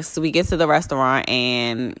course. We get to the restaurant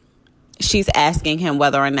and she's asking him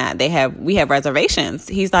whether or not we have reservations.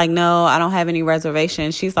 He's like, no, I don't have any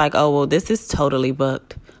reservations. She's like, oh, well, this is totally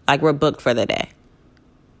booked. We're booked for the day.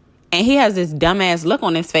 And he has this dumbass look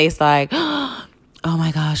on his face oh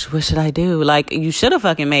my gosh, what should I do? You should have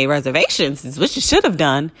fucking made reservations. It's what you should have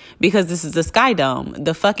done because this is the Sky Dome.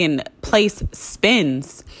 The fucking place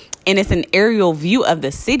spins and it's an aerial view of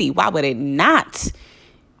the city. Why would it not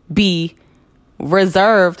be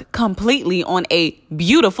reserved completely on a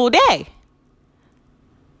beautiful day?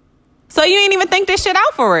 So you ain't even think this shit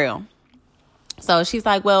out for real. So she's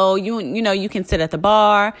like, well, you know, you can sit at the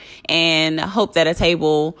bar and hope that a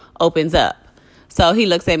table opens up. So he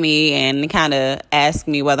looks at me and kind of asks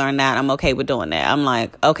me whether or not I'm okay with doing that. I'm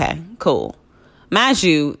like, okay, cool. Mind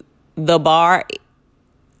you, the bar,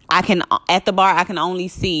 I can only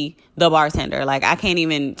see the bartender. Like, I can't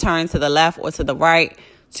even turn to the left or to the right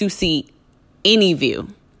to see any view.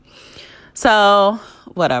 So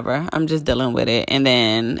whatever, I'm just dealing with it. And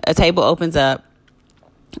then a table opens up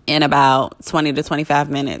in about 20 to 25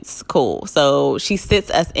 minutes. Cool. So she sits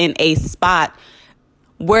us in a spot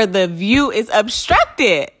where the view is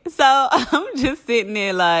obstructed. So I'm just sitting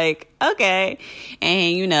there like, okay.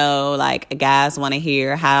 And, you know, like, guys want to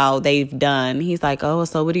hear how they've done. He's like, oh,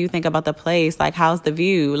 so what do you think about the place? Like, how's the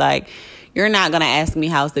view? Like, you're not going to ask me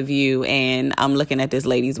how's the view and I'm looking at this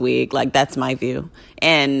lady's wig. Like, that's my view.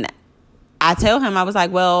 And I tell him, I was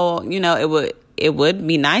like, well, you know, it would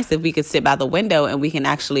be nice if we could sit by the window and we can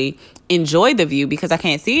actually enjoy the view because I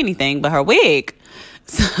can't see anything but her wig.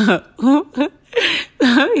 So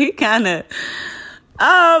he kind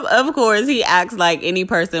of course, he acts like any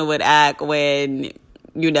person would act when,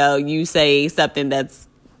 you know, you say something that's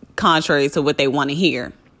contrary to what they want to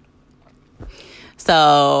hear.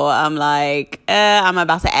 So I'm like, I'm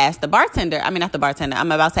about to ask I'm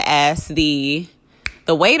about to ask the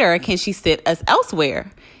waiter, can she sit us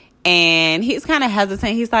elsewhere? And he's kind of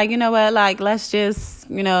hesitant. He's like, you know what, like, let's just,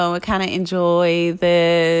 you know, kind of enjoy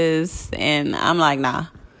this. And I'm like, nah.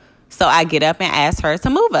 So I get up and ask her to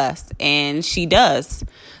move us. And she does.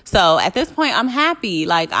 So at this point, I'm happy.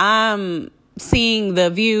 Like, I'm seeing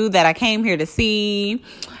the view that I came here to see.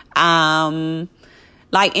 Like,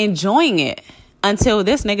 enjoying it. Until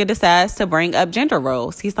this nigga decides to bring up gender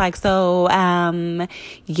roles. He's like, so,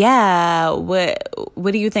 yeah,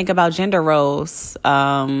 what do you think about gender roles?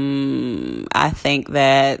 I think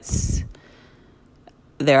that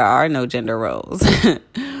there are no gender roles. And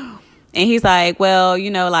he's like, well, you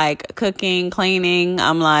know, like cooking, cleaning.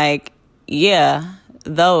 I'm like, yeah,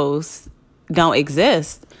 those don't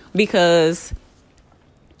exist because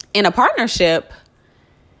in a partnership,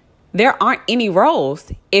 there aren't any roles.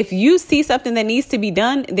 If you see something that needs to be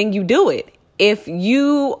done, then you do it. If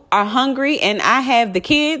you are hungry and I have the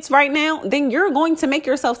kids right now, then you're going to make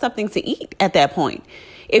yourself something to eat at that point.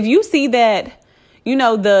 If you see that, you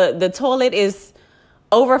know, the toilet is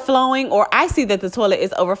overflowing, or I see that the toilet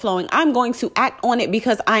is overflowing, I'm going to act on it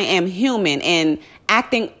because I am human and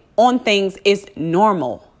acting on things is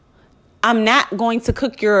normal. I'm not going to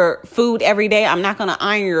cook your food every day. I'm not going to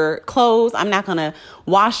iron your clothes. I'm not going to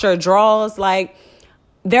wash your drawers. Like,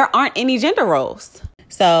 there aren't any gender roles.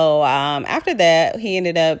 So after that, he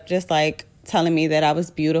ended up just like telling me that I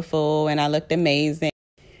was beautiful and I looked amazing.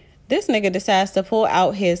 This nigga decides to pull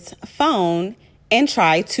out his phone and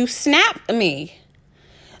try to snap me.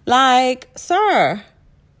 Like, sir,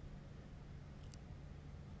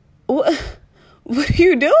 what are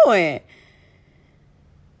you doing?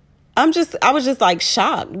 I was just like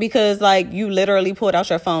shocked because like you literally pulled out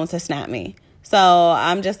your phone to snap me. So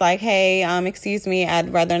I'm just like, hey, excuse me,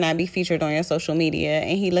 I'd rather not be featured on your social media.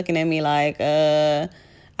 And he looking at me like, I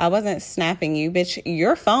wasn't snapping you, bitch.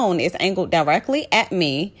 Your phone is angled directly at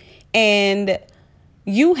me and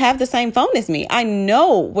you have the same phone as me. I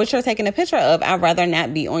know what you're taking a picture of. I'd rather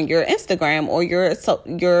not be on your Instagram or your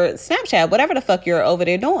Snapchat, whatever the fuck you're over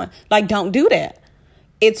there doing. Like, don't do that.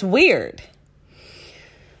 It's weird.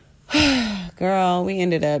 Girl, we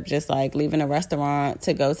ended up just like leaving a restaurant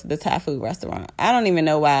to go to the Thai food restaurant. I don't even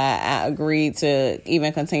know why I agreed to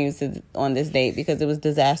even continue on this date because it was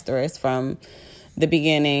disastrous from the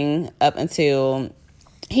beginning up until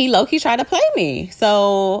he low-key tried to play me.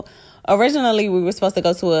 So originally we were supposed to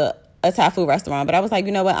go to a Thai food restaurant, but I was like,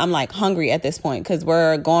 you know what? I'm like hungry at this point because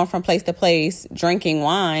we're going from place to place drinking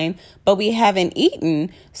wine, but we haven't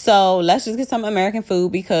eaten. So let's just get some American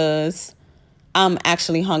food because I'm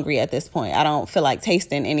actually hungry at this point. I don't feel like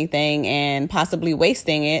tasting anything and possibly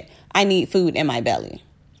wasting it. I need food in my belly.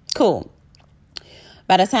 Cool.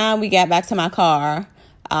 By the time we got back to my car,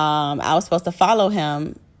 I was supposed to follow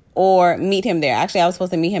him or meet him there. Actually, I was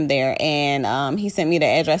supposed to meet him there. And he sent me the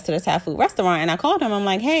address to the Thai food restaurant. And I called him. I'm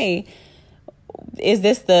like, hey, is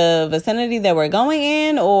this the vicinity that we're going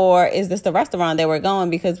in? Or is this the restaurant that we're going?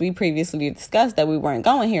 Because we previously discussed that we weren't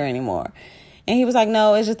going here anymore. And he was like,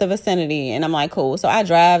 no, it's just the vicinity. And I'm like, cool. So I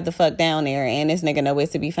drive the fuck down there and this nigga nowhere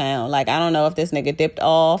to be found. Like, I don't know if this nigga dipped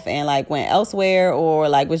off and like went elsewhere or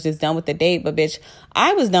like was just done with the date. But bitch,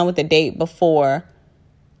 I was done with the date before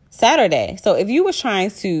Saturday. So if you was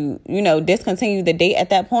trying to, discontinue the date at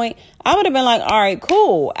that point, I would have been like, all right,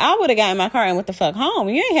 cool. I would have gotten my car and went the fuck home.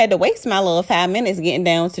 You ain't had to waste my little 5 minutes getting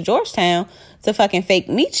down to Georgetown to fucking fake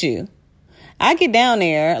meet you. I get down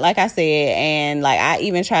there, like I said, and like I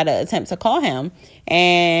even try to attempt to call him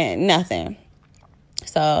and nothing.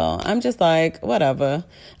 So I'm just like, whatever.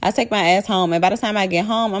 I take my ass home, and by the time I get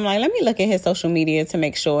home, I'm like, let me look at his social media to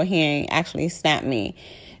make sure he ain't actually snapped me.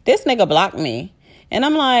 This nigga blocked me. And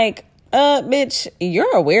I'm like, bitch,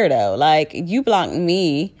 you're a weirdo. Like, you blocked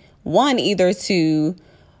me, one, either to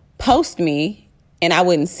post me and I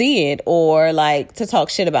wouldn't see it, or like to talk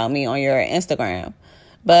shit about me on your Instagram.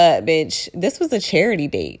 But bitch, this was a charity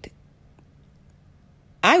date.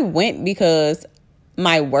 I went because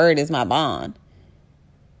my word is my bond.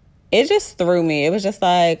 It just threw me. It was just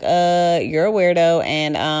like, you're a weirdo,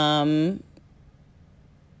 and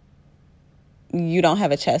you don't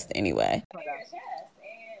have a chest anyway.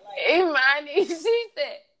 Imani, she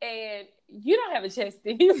said, and you don't have a chest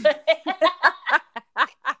anyway.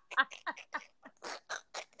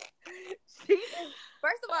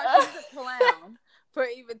 First of all, she's a clown for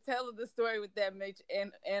even telling the story with that much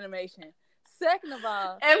animation. Second of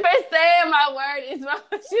all, and for saying my word is my,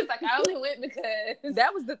 she was like, I only went because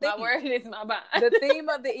that was the thing. My word is my bond. The theme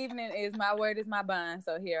of the evening is my word is my bond,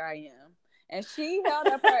 so here I am. And she held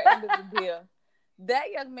up her end of the deal.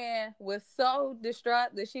 That young man was so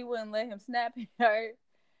distraught that she wouldn't let him snap her.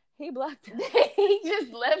 He blocked her. He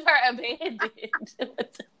just left her abandoned.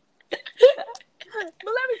 But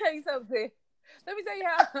let me tell you something. Let me tell you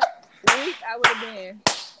how weak I would have been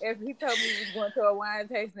if he told me he was going to a wine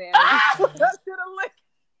tasting. Up to the liquor.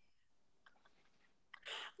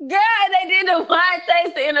 Girl, they did the wine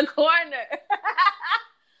tasting in a corner.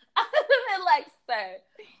 I would have been like, sir,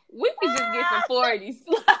 we could just get some 40s.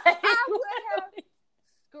 I would have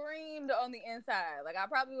screamed on the inside. Like, I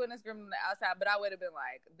probably wouldn't have screamed on the outside, but I would have been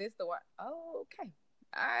like, this the one. Oh, okay.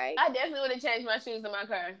 All right. I definitely would have changed my shoes in my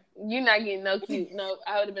car. You're not getting no cute. No,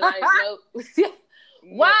 I would have been like, nope.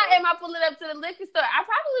 Why am I pulling up to the liquor store? I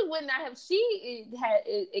probably would not have. She had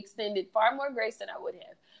extended far more grace than I would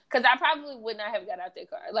have. Because I probably would not have got out that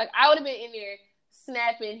car. Like, I would have been in there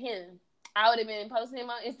snapping him. I would have been posting him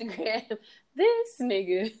on Instagram. This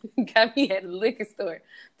nigga got me at the liquor store.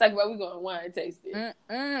 Talk about we going wine tasting.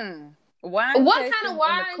 Wine what tasting kind of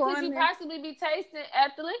wine could you possibly be tasting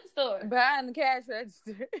at the liquor store? Behind the cash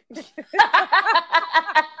register.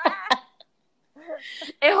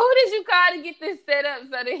 And who did you call to get this set up so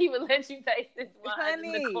that he would let you taste this wine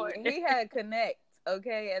in the corner? He had Connect,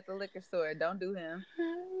 okay, at the liquor store. Don't do him.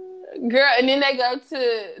 Girl, and then they go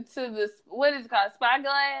to the, what is it called?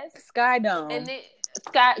 Spyglass? Sky Dome. And then,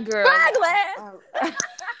 Sky, girl. Spyglass!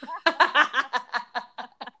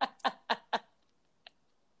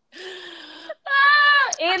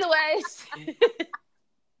 Anyways.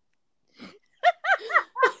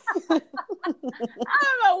 I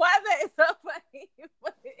don't know why that is so funny.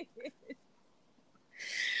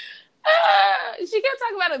 She kept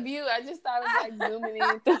talking about a view. I just thought it was like zooming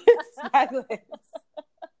in through the spyglass.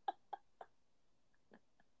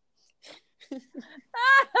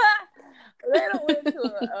 They done went to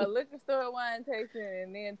a liquor store wine tasting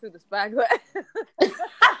and then to the spyglass.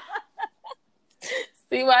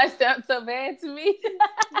 See why it sounds so bad to me?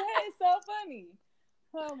 That is so funny.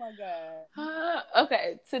 Oh my god.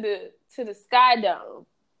 Okay, to the Sky Dome.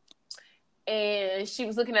 And she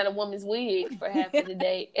was looking at a woman's wig for half of the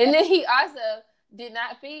day. And then he also did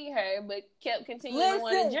not feed her, but kept continuing to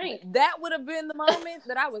want to drink. That would have been the moment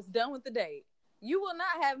that I was done with the date. You will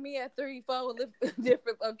not have me at 3-4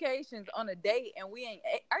 different locations on a date, and we ain't.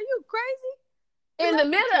 Are you crazy? In the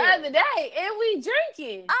middle of the day, and we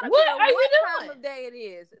drinking. What are you doing? Time of day it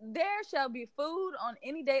is. There shall be food on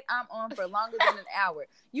any date I'm on for longer than an hour.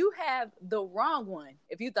 You have the wrong one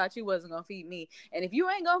if you thought you wasn't gonna feed me, and if you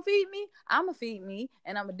ain't gonna feed me, I'ma feed me,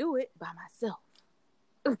 and I'ma do it by myself.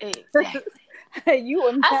 Exactly. I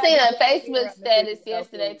seen a Facebook status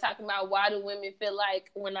yesterday talking about why do women feel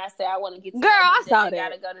like when I say I want to get to girl, I saw that.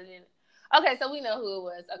 Gotta go to dinner. Okay, so we know who it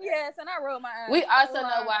was. Okay. Yes, and I rolled my eyes. We also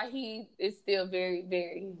know why he is still very,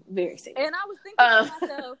 very, very single. And I was thinking to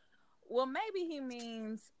myself, well, maybe he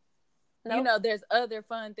means, you know, there's other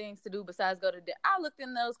fun things to do besides go to dinner. I looked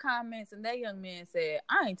in those comments, and that young man said,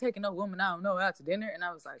 I ain't taking no woman I don't know out to dinner. And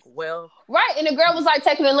I was like, well. Right, and the girl was like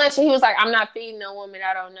taking her lunch, and he was like, I'm not feeding no woman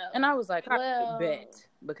I don't know. And I was like, I bet,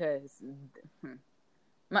 because,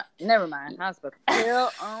 never mind. I was supposed to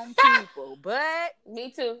tell on people, but. Me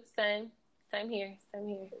too, Same here.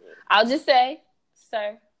 I'll just say,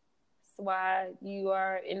 sir, why you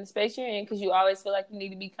are in the space you're in, because you always feel like you need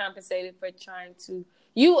to be compensated for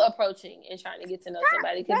you approaching and trying to get to know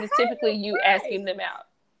somebody, because it's typically you asking them out.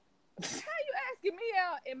 How you asking me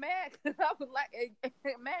out and mad? Because I was like,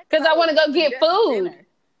 because I want to go get food. Dinner.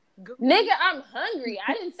 Nigga, I'm hungry.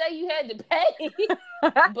 I didn't say you had to pay.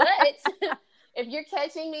 But if you're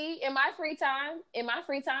catching me in my free time,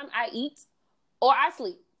 I eat or I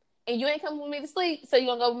sleep. And you ain't coming with me to sleep, so you're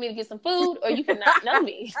going to go with me to get some food, or you cannot know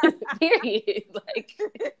me. Period. Like,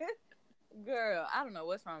 girl, I don't know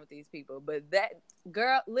what's wrong with these people, but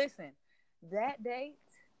listen, that date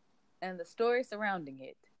and the story surrounding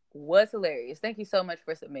it was hilarious. Thank you so much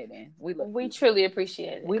for submitting. We truly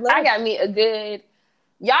appreciate it. I got me a good...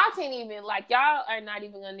 Y'all can't even, y'all are not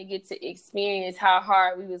even going to get to experience how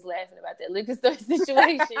hard we was laughing about that liquor store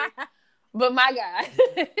situation. But my God,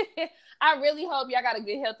 I really hope y'all got a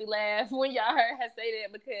good, healthy laugh when y'all heard her say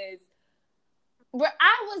that, because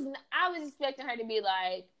I was expecting her to be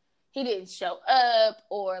like, he didn't show up,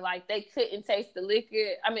 or like they couldn't taste the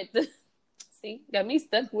liquor. I mean, see, got me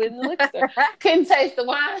stuck with the liquor store. Couldn't taste the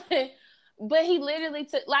wine. But he literally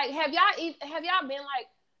took, have y'all been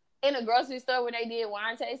in a grocery store when they did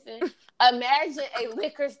wine tasting? Imagine a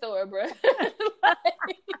liquor store, bro.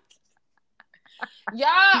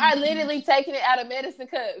 Y'all are literally taking it out of medicine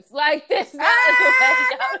cups. This not the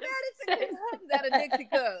way y'all medicine cups out of Dixie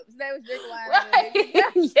cups. They was drinking wine out of Dixie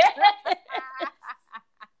cups. Yeah.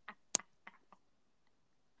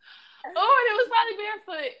 Oh, and it was probably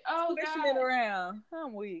barefoot. Oh, swishing God. It around.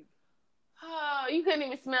 I'm weak. Oh, you couldn't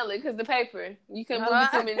even smell it because the paper. You couldn't move it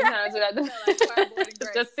too many times without the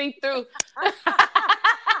see through.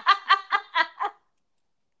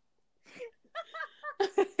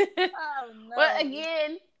 Oh, no. But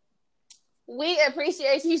again, we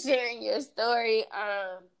appreciate you sharing your story.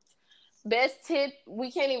 Best tip,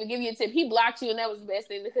 we can't even give you a tip. He blocked you, and that was the best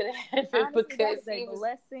thing that could have happened. Honestly, because he was a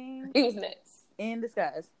blessing. He was nuts in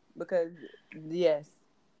disguise, because yes,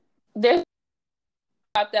 there's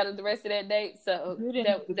popped out of the rest of that date, so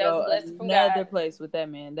that was a blessing from God. Another place with that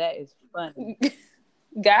man. That is funny.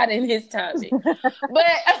 God in His timing. But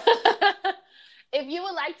if you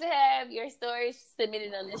would like to have your stories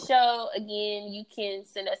submitted on the show, again, you can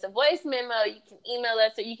send us a voice memo, you can email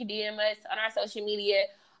us, or you can DM us on our social media.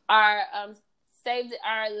 Our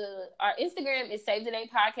Instagram is Save the Day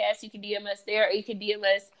Podcast. You can DM us there, or you can DM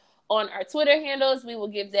us on our Twitter handles. We will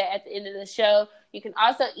give that at the end of the show. You can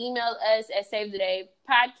also email us at Save the Day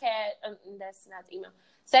Podcast. That's not the email.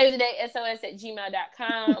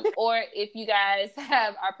 SaveTheDaySOS@gmail.com. Or if you guys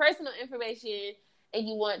have our personal information and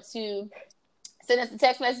you want to send us a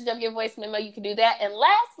text message of your voice memo, you can do that. And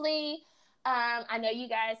lastly, I know you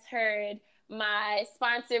guys heard my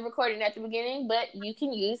sponsor recording at the beginning, but you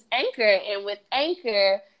can use Anchor. And with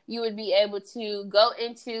Anchor, you would be able to go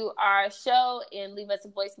into our show and leave us a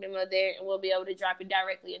voice memo there, and we'll be able to drop it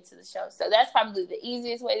directly into the show. So that's probably the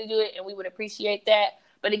easiest way to do it, and we would appreciate that.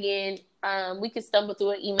 But again, we could stumble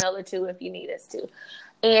through an email or two if you need us to.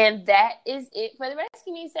 And that is it for the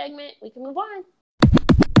Rescue Me segment. We can move on.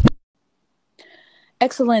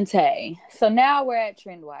 Excellente. So now we're at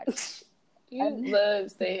Trend Watch. You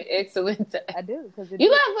love saying excellent. I do.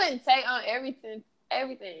 You love putting Tay on everything.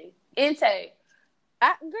 In Tay.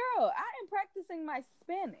 Girl, I am practicing my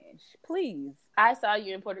Spanish. Please. I saw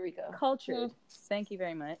you in Puerto Rico. Cultured. Mm-hmm. Thank you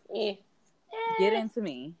very much. Yeah. Get into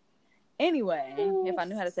me. Anyway, if I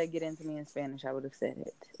knew how to say get into me in Spanish, I would have said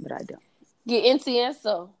it, but I don't. Get into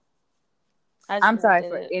eso. I'm sorry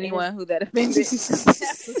for anyone who that offended.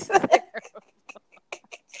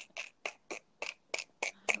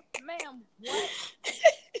 Ma'am, what?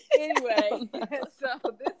 Anyway, so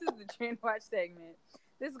this is the Trend Watch segment.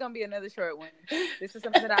 This is going to be another short one. This is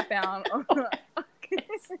something that I found on... That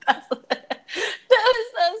was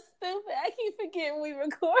so stupid. I keep forgetting we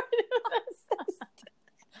recorded.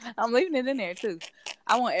 I'm leaving it in there, too.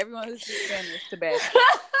 I want everyone who speaks Spanish to bash.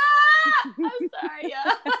 I'm sorry,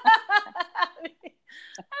 y'all.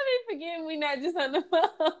 I be forgetting we not just on the phone.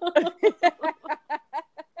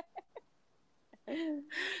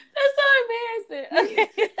 That's so embarrassing. Okay.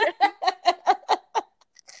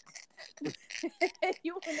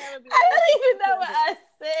 You will never be. I don't even know what I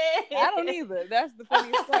said. I don't either. That's the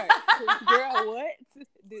funniest part. Girl, what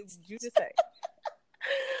did you just say?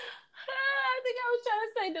 I think I was trying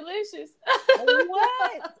to say delicious.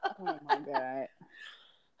 What? Oh my God.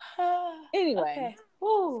 Anyway, okay.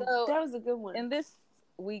 Ooh, so that was a good one. In this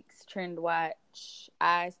week's Trend Watch,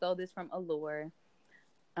 I stole this from Allure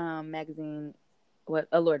magazine,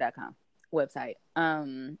 Allure.com website.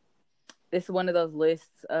 It's one of those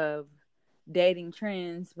lists of dating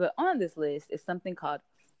trends, but on this list is something called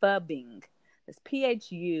phubbing. It's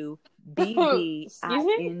PHUBBING.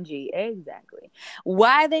 Excuse me? Exactly.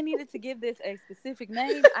 Why they needed to give this a specific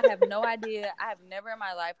name, I have no idea. I have never in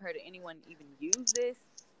my life heard of anyone even use this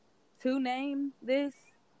to name this.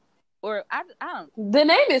 Or I don't. The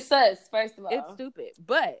name is sus, first of all. It's stupid.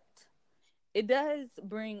 But it does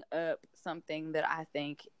bring up something that I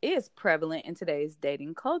think is prevalent in today's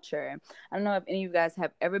dating culture. I don't know if any of you guys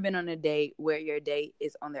have ever been on a date where your date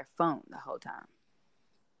is on their phone the whole time.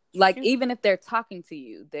 Like, even if they're talking to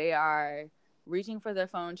you, they are reaching for their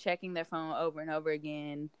phone, checking their phone over and over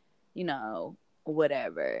again, you know,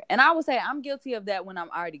 whatever. And I would say I'm guilty of that when I'm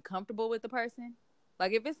already comfortable with the person.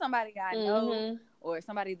 Like, if it's somebody I know or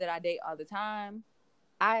somebody that I date all the time,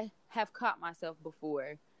 I have caught myself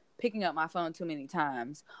before picking up my phone too many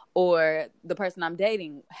times, or the person I'm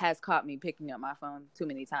dating has caught me picking up my phone too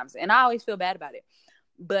many times. And I always feel bad about it.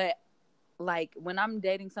 But like, when I'm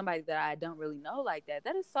dating somebody that I don't really know like that,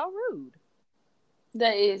 that is so rude.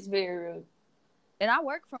 That is very rude. And I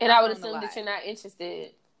work from and I would assume that you're not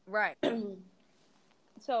interested. Right.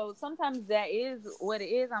 So sometimes that is what it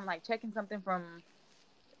is. I'm like checking something from,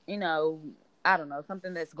 you know, I don't know,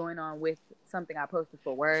 something that's going on with something I posted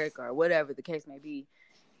for work or whatever the case may be.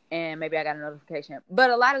 And maybe I got a notification. But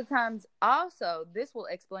a lot of times also, this will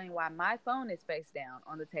explain why my phone is face down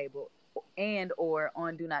on the table and or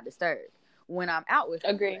on Do Not Disturb when I'm out with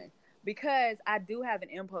someone. Agree. Because I do have an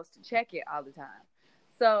impulse to check it all the time.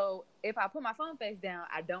 So if I put my phone face down,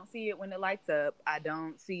 I don't see it when it lights up. I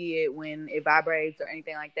don't see it when it vibrates or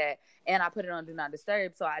anything like that. And I put it on Do Not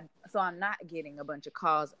Disturb. So I'm not getting a bunch of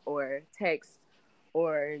calls or texts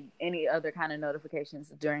or any other kind of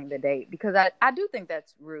notifications during the date, because I do think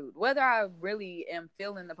that's rude. Whether I really am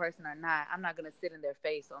feeling the person or not, I'm not going to sit in their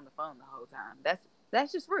face on the phone the whole time.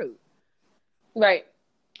 That's just rude. Right.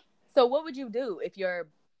 So what would you do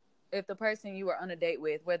if the person you were on a date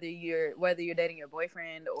with, whether you're dating your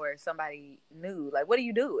boyfriend or somebody new, like, what do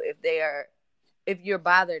you do if you're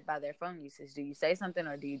bothered by their phone usage? Do you say something,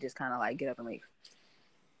 or do you just kind of like get up and leave?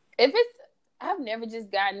 I've never just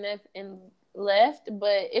gotten up and left,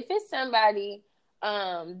 but if it's somebody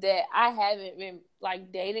that I haven't been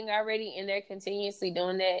like dating already and they're continuously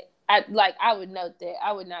doing that, I would note that.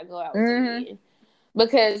 I would not go out with them again.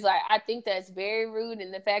 Because, like, I think that's very rude,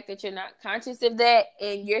 and the fact that you're not conscious of that,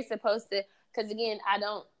 and you're supposed to, because, again, I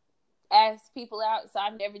don't ask people out, so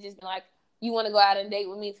I've never just been like, you want to go out and date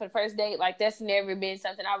with me for the first date? Like, that's never been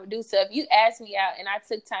something I would do. So if you asked me out and I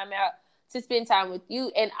took time out to spend time with you,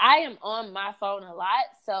 and I am on my phone a lot,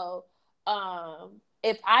 so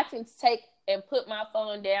if I can take and put my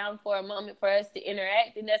phone down for a moment for us to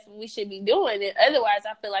interact, then that's what we should be doing. And otherwise,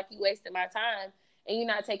 I feel like you wasted my time. And you're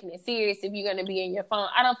not taking it serious if you're going to be in your phone.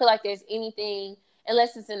 I don't feel like there's anything,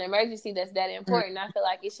 unless it's an emergency, that's that important. I feel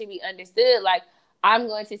like it should be understood. Like, I'm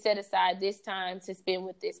going to set aside this time to spend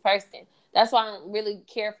with this person. That's why I don't really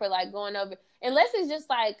care for, like, going over. Unless it's just,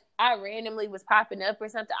 like, I randomly was popping up or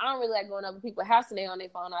something. I don't really like going over people's house and they on their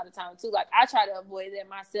phone all the time, too. Like, I try to avoid that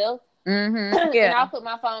myself. Mm-hmm. Yeah. And I'll put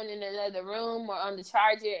my phone in another room or on the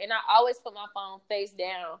charger. And I always put my phone face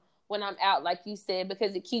down when I'm out, like you said,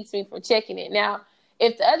 because it keeps me from checking it. Now,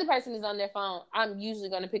 if the other person is on their phone, I'm usually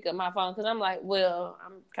going to pick up my phone because I'm like, well,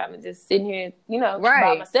 I'm kind of just sitting here,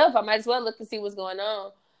 by myself. I might as well look and see what's going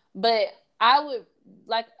on. But I would,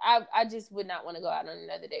 like, I just would not want to go out on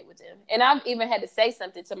another date with him. And I've even had to say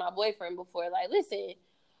something to my boyfriend before, like, listen,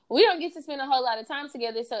 we don't get to spend a whole lot of time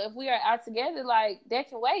together. So if we are out together, like, that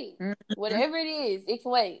can wait. Mm-hmm. Whatever it is, it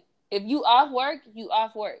can wait. If you off work, you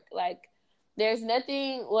off work. Like, there's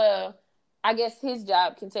nothing, well, I guess his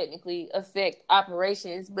job can technically affect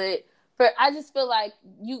operations, but I just feel like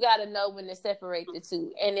you got to know when to separate the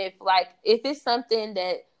two. And if it's something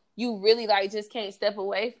that you really like just can't step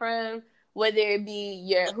away from, whether it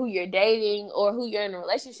be who you're dating or who you're in a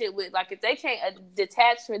relationship with, like, if they can't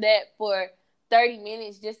detach for that for 30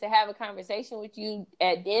 minutes just to have a conversation with you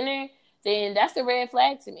at dinner, then that's a red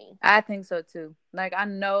flag to me. I think so too. Like, I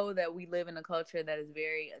know that we live in a culture that is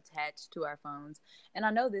very attached to our phones. And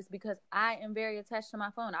I know this because I am very attached to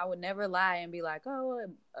my phone. I would never lie and be like, oh,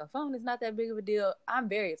 a phone is not that big of a deal. I'm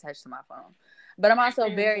very attached to my phone. But I'm also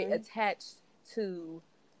very attached to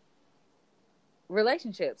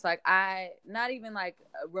relationships. Like, not even like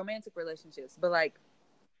romantic relationships, but like,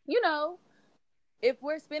 if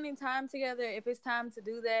we're spending time together, if it's time to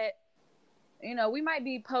do that, we might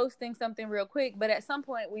be posting something real quick, but at some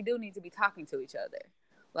point we do need to be talking to each other.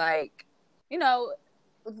 Like,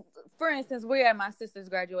 for instance, we're at my sister's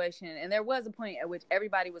graduation, and there was a point at which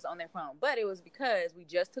everybody was on their phone, but it was because we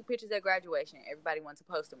just took pictures at graduation. Everybody wanted to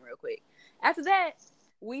post them real quick. After that,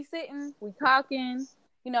 we sitting, we talking,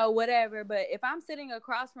 whatever. But if I'm sitting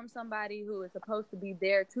across from somebody who is supposed to be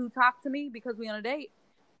there to talk to me because we on a date,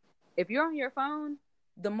 if you're on your phone,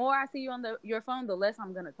 the more I see you on your phone, the less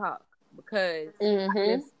I'm gonna talk, because I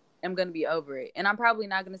just am gonna be over it. And I'm probably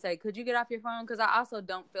not gonna say, could you get off your phone? Because I also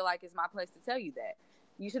don't feel like it's my place to tell you that.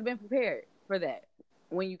 You should have been prepared for that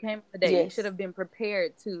when you came on the date. Yes. You should have been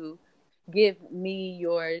prepared to give me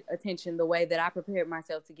your attention the way that I prepared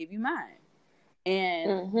myself to give you mine.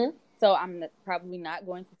 And so I'm probably not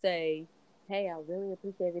going to say, hey, I really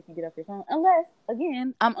appreciate it if you get off your phone. Unless,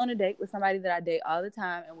 again, I'm on a date with somebody that I date all the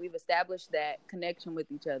time and we've established that connection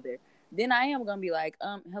with each other. Then I am going to be like,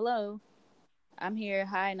 hello, I'm here.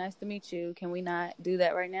 Hi, nice to meet you. Can we not do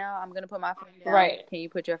that right now? I'm going to put my phone down. Right. Can you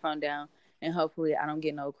put your phone down? And hopefully I don't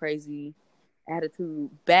get no crazy attitude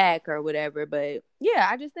back or whatever. But yeah,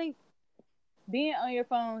 I just think being on your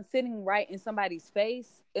phone, sitting right in somebody's face,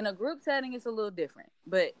 in a group setting, it's a little different.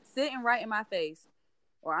 But sitting right in my face,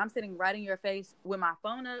 or I'm sitting right in your face with my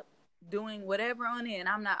phone up, doing whatever on it, and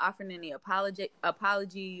I'm not offering any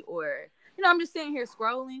apology, or, I'm just sitting here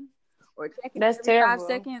scrolling or checking every 5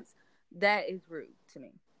 seconds. That is rude to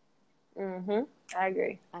me. I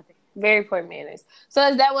agree. I think very poor manners. So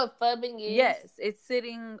is that what phubbing is? Yes, it's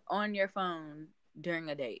sitting on your phone during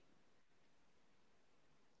a date.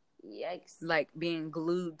 Yikes. Like being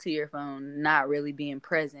glued to your phone, not really being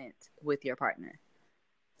present with your partner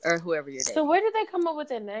or whoever you're dating. So where did they come up with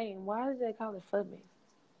that name? Why did they call it phubbing?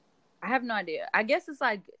 I have no idea. I guess it's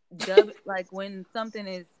like like when something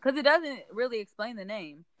is, because it doesn't really explain the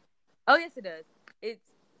name. Oh yes, it does. It's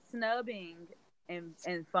snubbing and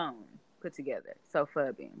phone put together. So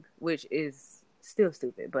phubbing, which is still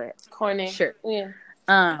stupid, but corny. Sure. Yeah.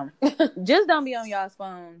 Just don't be on y'all's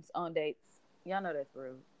phones on dates. Y'all know that's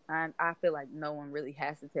rude. I feel like no one really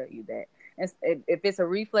has to tell you that. If it's a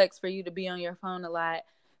reflex for you to be on your phone a lot,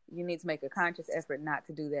 you need to make a conscious effort not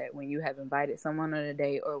to do that when you have invited someone on a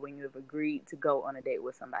date or when you have agreed to go on a date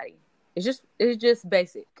with somebody. It's just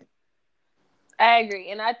basic. I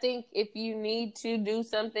agree. And I think if you need to do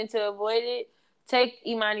something to avoid it, take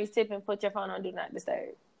Imani's tip and put your phone on Do Not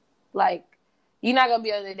Disturb. Like, you're not going to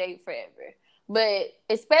be on the date forever. But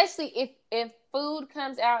especially if food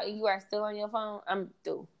comes out and you are still on your phone, I'm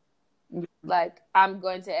through. Like, I'm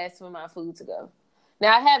going to ask for my food to go.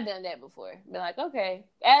 Now, I have done that before. Been like, okay.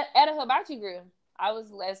 At a hibachi grill,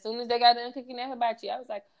 as soon as they got done cooking that hibachi, I was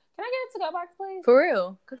like, can I get a to-go box, please? For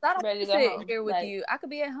real. Because I don't want to sit here with you. I could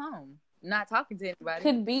be at home, not talking to anybody.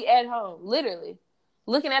 Could be at home, literally.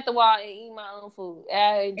 Looking at the wall and eating my own food.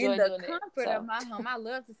 I enjoy doing that. In the comfort of my home, I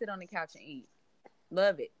love to sit on the couch and eat.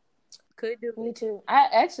 Love it. Could do it. Me too. I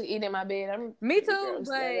actually eat in my bed. Me too,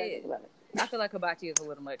 but I feel like hibachi is a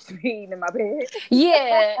little much to be eating in my bed.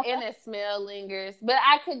 Yeah, and the smell lingers. But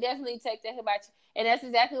I could definitely take that hibachi. And that's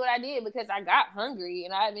exactly what I did, because I got hungry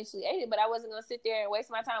and I eventually ate it. But I wasn't going to sit there and waste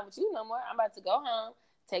my time with you no more. I'm about to go home,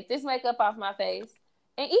 take this makeup off my face,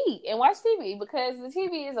 and eat and watch TV, because the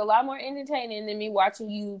TV is a lot more entertaining than me watching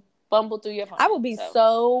you bumble through your phone. I would be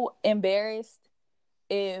so embarrassed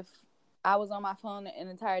if I was on my phone an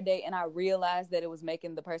entire day and I realized that it was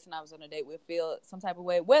making the person I was on a date with feel some type of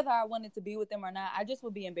way, whether I wanted to be with them or not. I just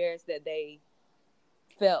would be embarrassed that they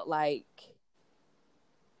felt like,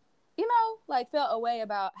 felt a way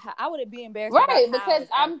about how I would be embarrassed. Right, because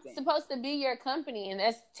I'm supposed to be your company, and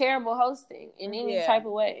that's terrible hosting in any type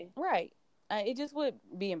of way. Right. It just would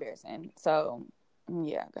be embarrassing. So,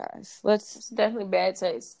 yeah, guys, let's definitely bad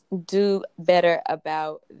taste. Do better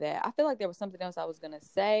about that. I feel like there was something else I was going to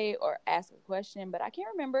say or ask a question, but I can't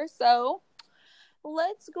remember. So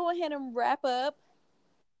let's go ahead and wrap up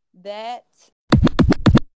that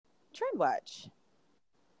Trend Watch.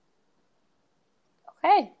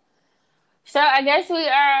 Okay. So I guess we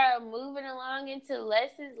are moving along into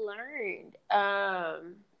lessons learned.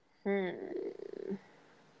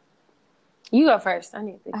 You go first. I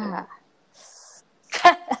need to think of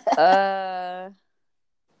it.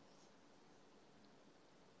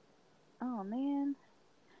 Oh man.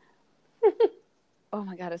 Oh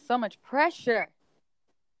my God, it's so much pressure.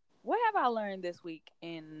 What have I learned this week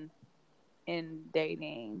in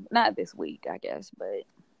dating? Not this week, I guess, but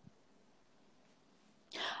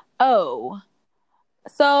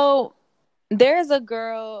so there's a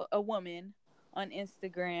woman on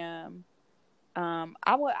Instagram.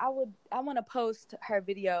 I want to post her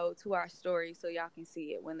video to our story so y'all can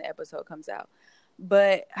see it when the episode comes out.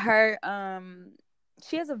 But her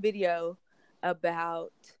she has a video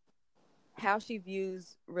about how she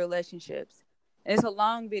views relationships. And it's a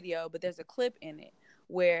long video, but there's a clip in it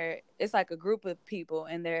where it's like a group of people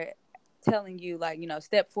and they're telling you, like,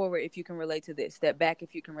 step forward if you can relate to this, step back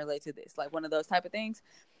if you can relate to this, like one of those type of things.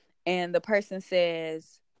 And the person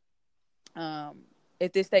says,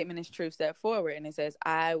 if this statement is true, step forward. And it says,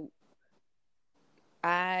 I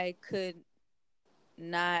could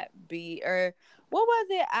not be, or what was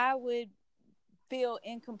it? I would feel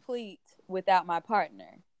incomplete without my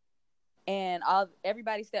partner. And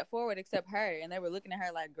everybody stepped forward except her, and they were looking at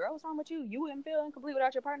her like, girl, what's wrong with you? You wouldn't feel incomplete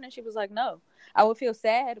without your partner. She was like, no, I would feel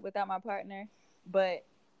sad without my partner. But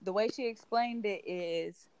the way she explained it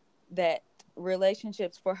is that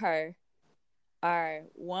relationships for her are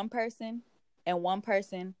one person, and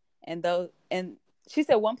she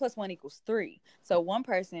said 1 + 1 = 3. So one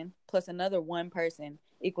person plus another one person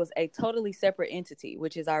equals a totally separate entity,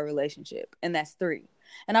 which is our relationship, and that's 3.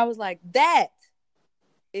 And I was like, that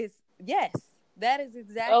is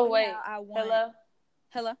exactly how I want.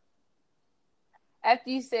 Hello. After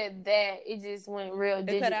you said that, it just went real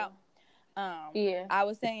digital. It cut out. Yeah. I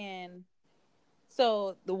was saying,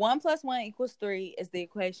 so the 1 + 1 = 3 is the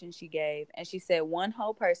equation she gave, and she said one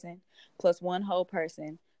whole person plus one whole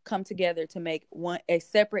person come together to make a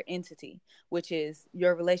separate entity, which is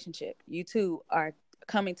your relationship. You two are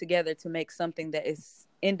coming together to make something that is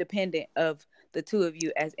independent of the two of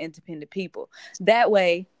you as independent people. That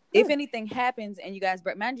way, if anything happens and you guys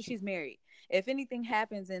break, mind you, she's married. If anything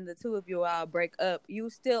happens and the two of you all break up, you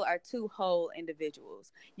still are 2 whole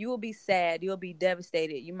individuals. You will be sad. You'll be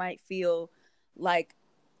devastated. You might feel like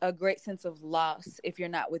a great sense of loss if you're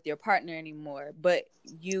not with your partner anymore, but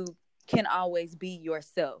you can always be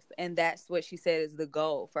yourself. And that's what she said is the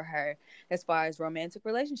goal for her as far as romantic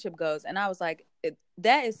relationship goes. And I was like,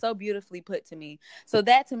 that is so beautifully put to me. So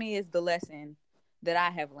that to me is the lesson that I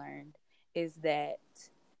have learned, is that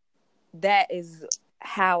is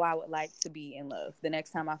how I would like to be in love. The next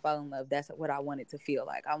time I fall in love, that's what I want it to feel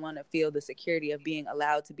like. I want to feel the security of being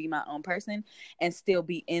allowed to be my own person and still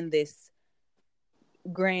be in this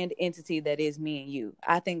grand entity that is me and you.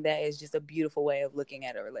 I think that is just a beautiful way of looking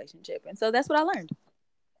at a relationship. And so that's what I learned.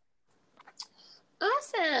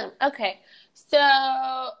 Awesome. Okay.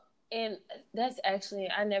 So, and that's actually,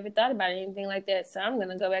 I never thought about anything like that. So I'm going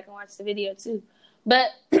to go back and watch the video too. But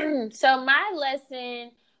so my lesson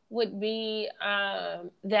would be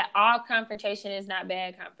that all confrontation is not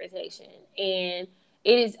bad confrontation. And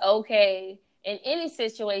it is okay in any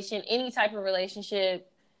situation, any type of relationship,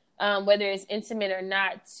 whether it's intimate or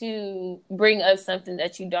not, to bring up something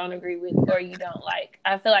that you don't agree with or you don't like.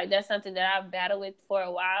 I feel like that's something that I've battled with for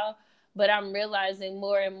a while, but I'm realizing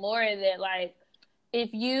more and more that, like,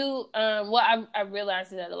 if you, I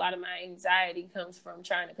realized that a lot of my anxiety comes from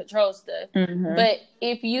trying to control stuff. Mm-hmm. But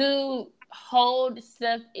if you hold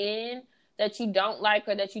stuff in that you don't like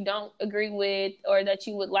or that you don't agree with or that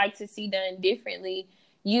you would like to see done differently,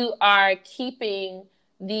 you are keeping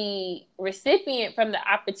the recipient from the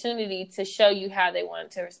opportunity to show you how they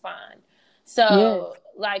want to respond. So,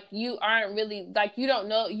 like, you aren't really, like, you don't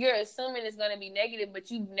know, you're assuming it's going to be negative,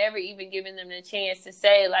 but you've never even given them the chance to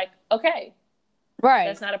say, like, okay, right,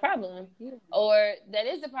 that's not a problem. Yeah. Or that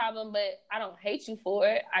is a problem, but I don't hate you for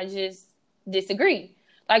it. I just disagree.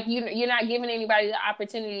 Like, you're not giving anybody the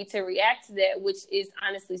opportunity to react to that, which is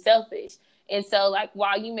honestly selfish. And so, like,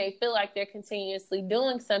 while you may feel like they're continuously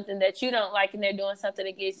doing something that you don't like and they're doing something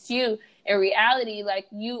against you, in reality, like,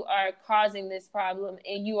 you are causing this problem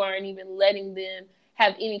and you aren't even letting them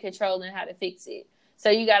have any control in how to fix it. So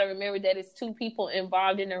you got to remember that it's 2 people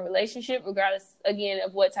involved in a relationship, regardless, again,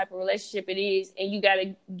 of what type of relationship it is. And you got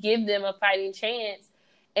to give them a fighting chance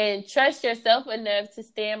and trust yourself enough to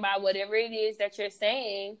stand by whatever it is that you're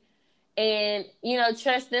saying, and, you know,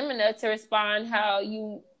 trust them enough to respond how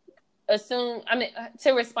you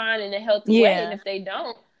to respond in a healthy way. And if they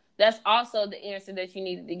don't, that's also the answer that you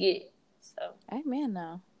needed to get. So, amen.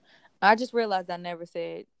 Now, I just realized I never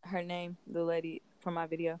said her name, the lady from my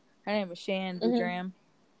video. Her name is Shan Boudram.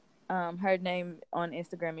 Her name on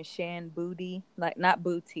Instagram is Shan Boody, like not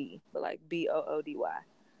Booty, but like Boody.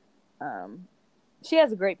 She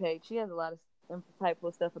has a great page. She has a lot of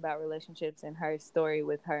insightful stuff about relationships, and her story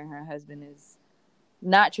with her and her husband is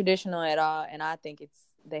not traditional at all. And I think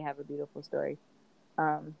they have a beautiful story.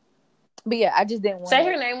 But yeah, I just didn't want to say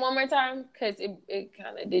her name one more time because it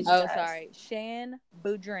kind of digitized. Oh, sorry, Shan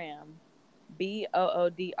Boudram.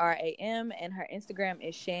 Boodram, and her Instagram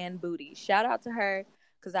is Shan Booty. Shout out to her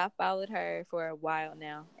because I followed her for a while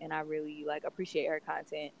now, and I really appreciate her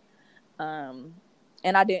content.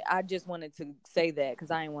 And I just wanted to say that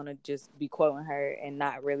because I didn't want to just be quoting her and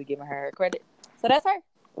not really giving her credit. So that's her.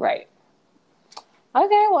 Right.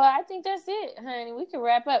 Okay, well, I think that's it, honey. We can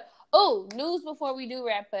wrap up. Oh, news before we do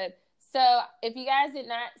wrap up. So if you guys did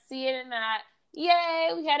not see it or not, yay,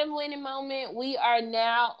 we had a winning moment. We are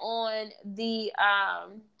now on the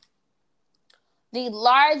the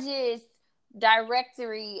largest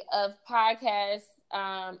directory of podcasts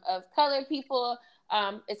of colored people.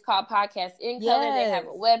 It's called Podcast in Color. They have a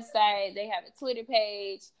website. They have a Twitter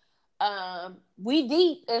page. We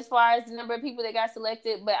deep as far as the number of people that got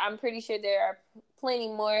selected, but I'm pretty sure there are plenty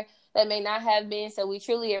more that may not have been. So we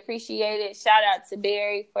truly appreciate it. Shout out to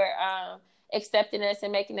Barry for accepting us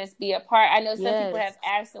and making us be a part. I know some people have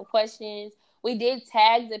asked some questions. We did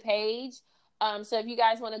tag the page. So if you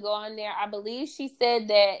guys want to go on there, I believe she said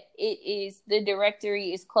that the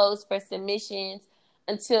directory is closed for submissions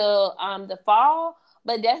until the fall,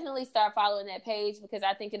 but definitely start following that page because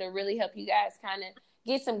I think it'll really help you guys kind of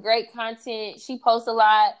get some great content. She posts a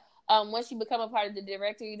lot. Once you become a part of the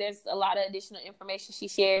directory, there's a lot of additional information she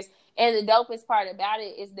shares. And the dopest part about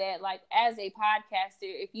it is that, like, as a podcaster,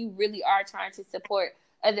 if you really are trying to support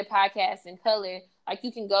other podcasts in color, like,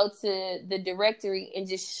 you can go to the directory and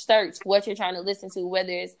just search what you're trying to listen to,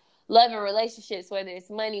 whether it's love and relationships, whether it's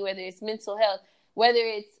money, whether it's mental health, whether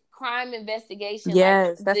it's crime investigation.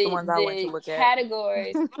 Yes, like that's the ones I went to look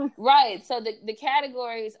categories, at. Right. So the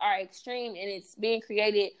categories are extreme, and it's being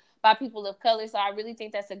created by people of color. So I really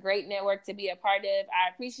think that's a great network to be a part of. I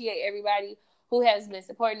appreciate everybody who has been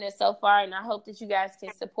supporting us so far, and I hope that you guys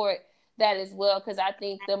can support that as well, because I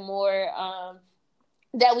think the more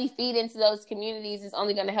that we feed into those communities is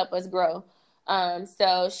only going to help us grow.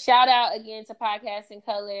 So shout out again to Podcast in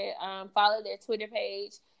Color. Follow their Twitter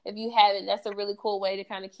page. If you haven't, that's a really cool way to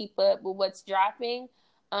kind of keep up with what's dropping.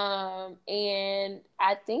 And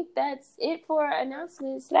I think that's it for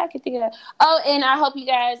announcements that I can think of. Oh, and I hope you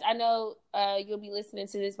guys, I know you'll be listening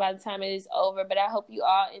to this by the time it is over, but I hope you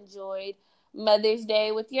all enjoyed Mother's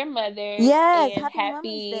Day with your mothers. Yes, and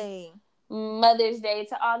happy Mother's Day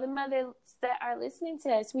to all the mothers that are listening to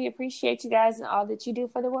us. We appreciate you guys and all that you do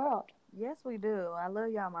for the world. Yes, we do. I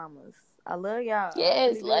love y'all mamas. I love y'all.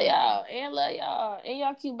 Yes, love y'all. And love y'all. And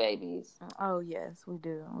y'all cute babies. Oh, yes, we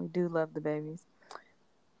do. We do love the babies.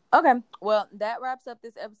 Okay, well, that wraps up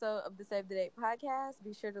this episode of the Save the Date podcast.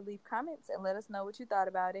 Be sure to leave comments and let us know what you thought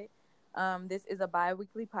about it. This is a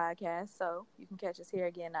bi-weekly podcast, so you can catch us here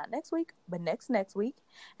again, not next week, but next week.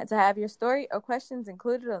 And to have your story or questions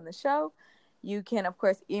included on the show, you can, of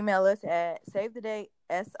course, email us at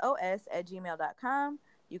savethedatesos@gmail.com.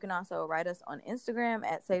 You can also write us on Instagram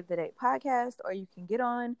at Save the Date Podcast, or you can get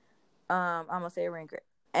on, I'm going to say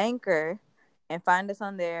Anchor, and find us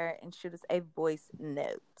on there and shoot us a voice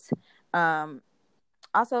note.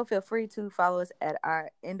 Also, feel free to follow us at our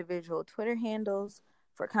individual Twitter handles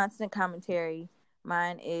for constant commentary.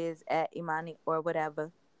 Mine is at Imani or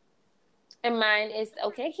whatever. And mine is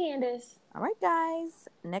Okay Candace. All right, guys.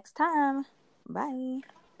 Next time. Bye.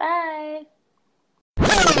 Bye.